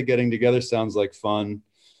 I'd say getting together sounds like fun.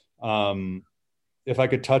 If I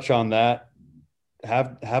could touch on that,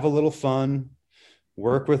 have a little fun,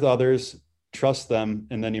 work with others, trust them,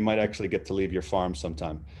 and then you might actually get to leave your farm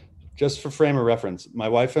sometime. Just for frame of reference, my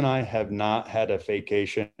wife and I have not had a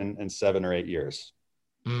vacation in 7 or 8 years.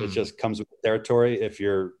 It just comes with the territory. If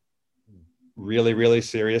you're really, really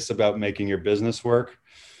serious about making your business work,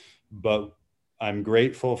 but I'm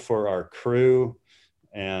grateful for our crew,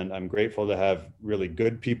 and I'm grateful to have really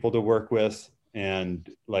good people to work with. And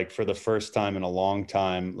like for the first time in a long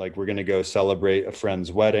time, like we're going to go celebrate a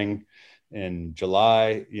friend's wedding in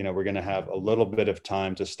July. We're going to have a little bit of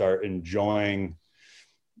time to start enjoying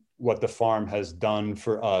what the farm has done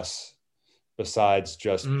for us, besides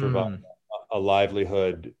just providing a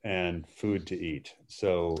livelihood and food to eat.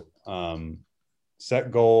 So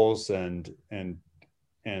set goals and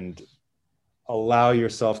allow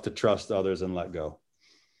yourself to trust others and let go.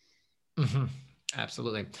 Mm-hmm.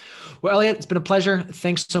 Absolutely. Well, Elliot, it's been a pleasure.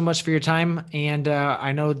 Thanks so much for your time. And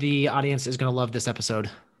I know the audience is going to love this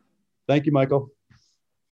episode. Thank you, Michael.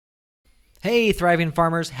 Hey, Thriving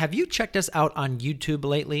Farmers, have you checked us out on YouTube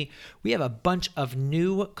lately? We have a bunch of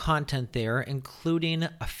new content there, including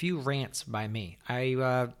a few rants by me. I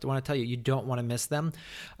want to tell you, you don't want to miss them.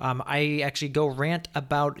 I actually go rant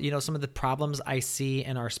about, some of the problems I see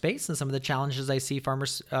in our space and some of the challenges I see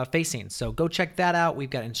farmers facing. So go check that out. We've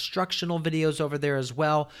got instructional videos over there as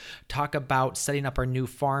well. Talk about setting up our new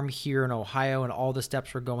farm here in Ohio and all the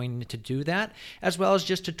steps we're going to do that, as well as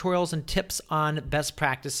just tutorials and tips on best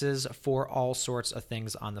practices for all sorts of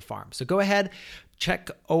things on the farm. So go ahead, check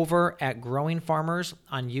over at Growing Farmers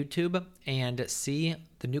on YouTube and see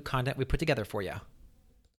the new content we put together for you.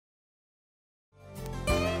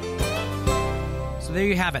 So there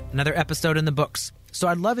you have it, another episode in the books. So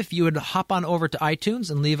I'd love if you would hop on over to iTunes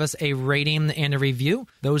and leave us a rating and a review.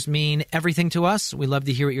 Those mean everything to us. We love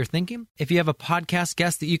to hear what you're thinking. If you have a podcast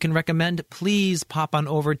guest that you can recommend, please pop on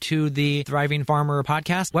over to the Thriving Farmer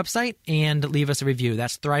Podcast website and leave us a review.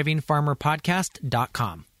 That's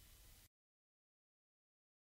thrivingfarmerpodcast.com.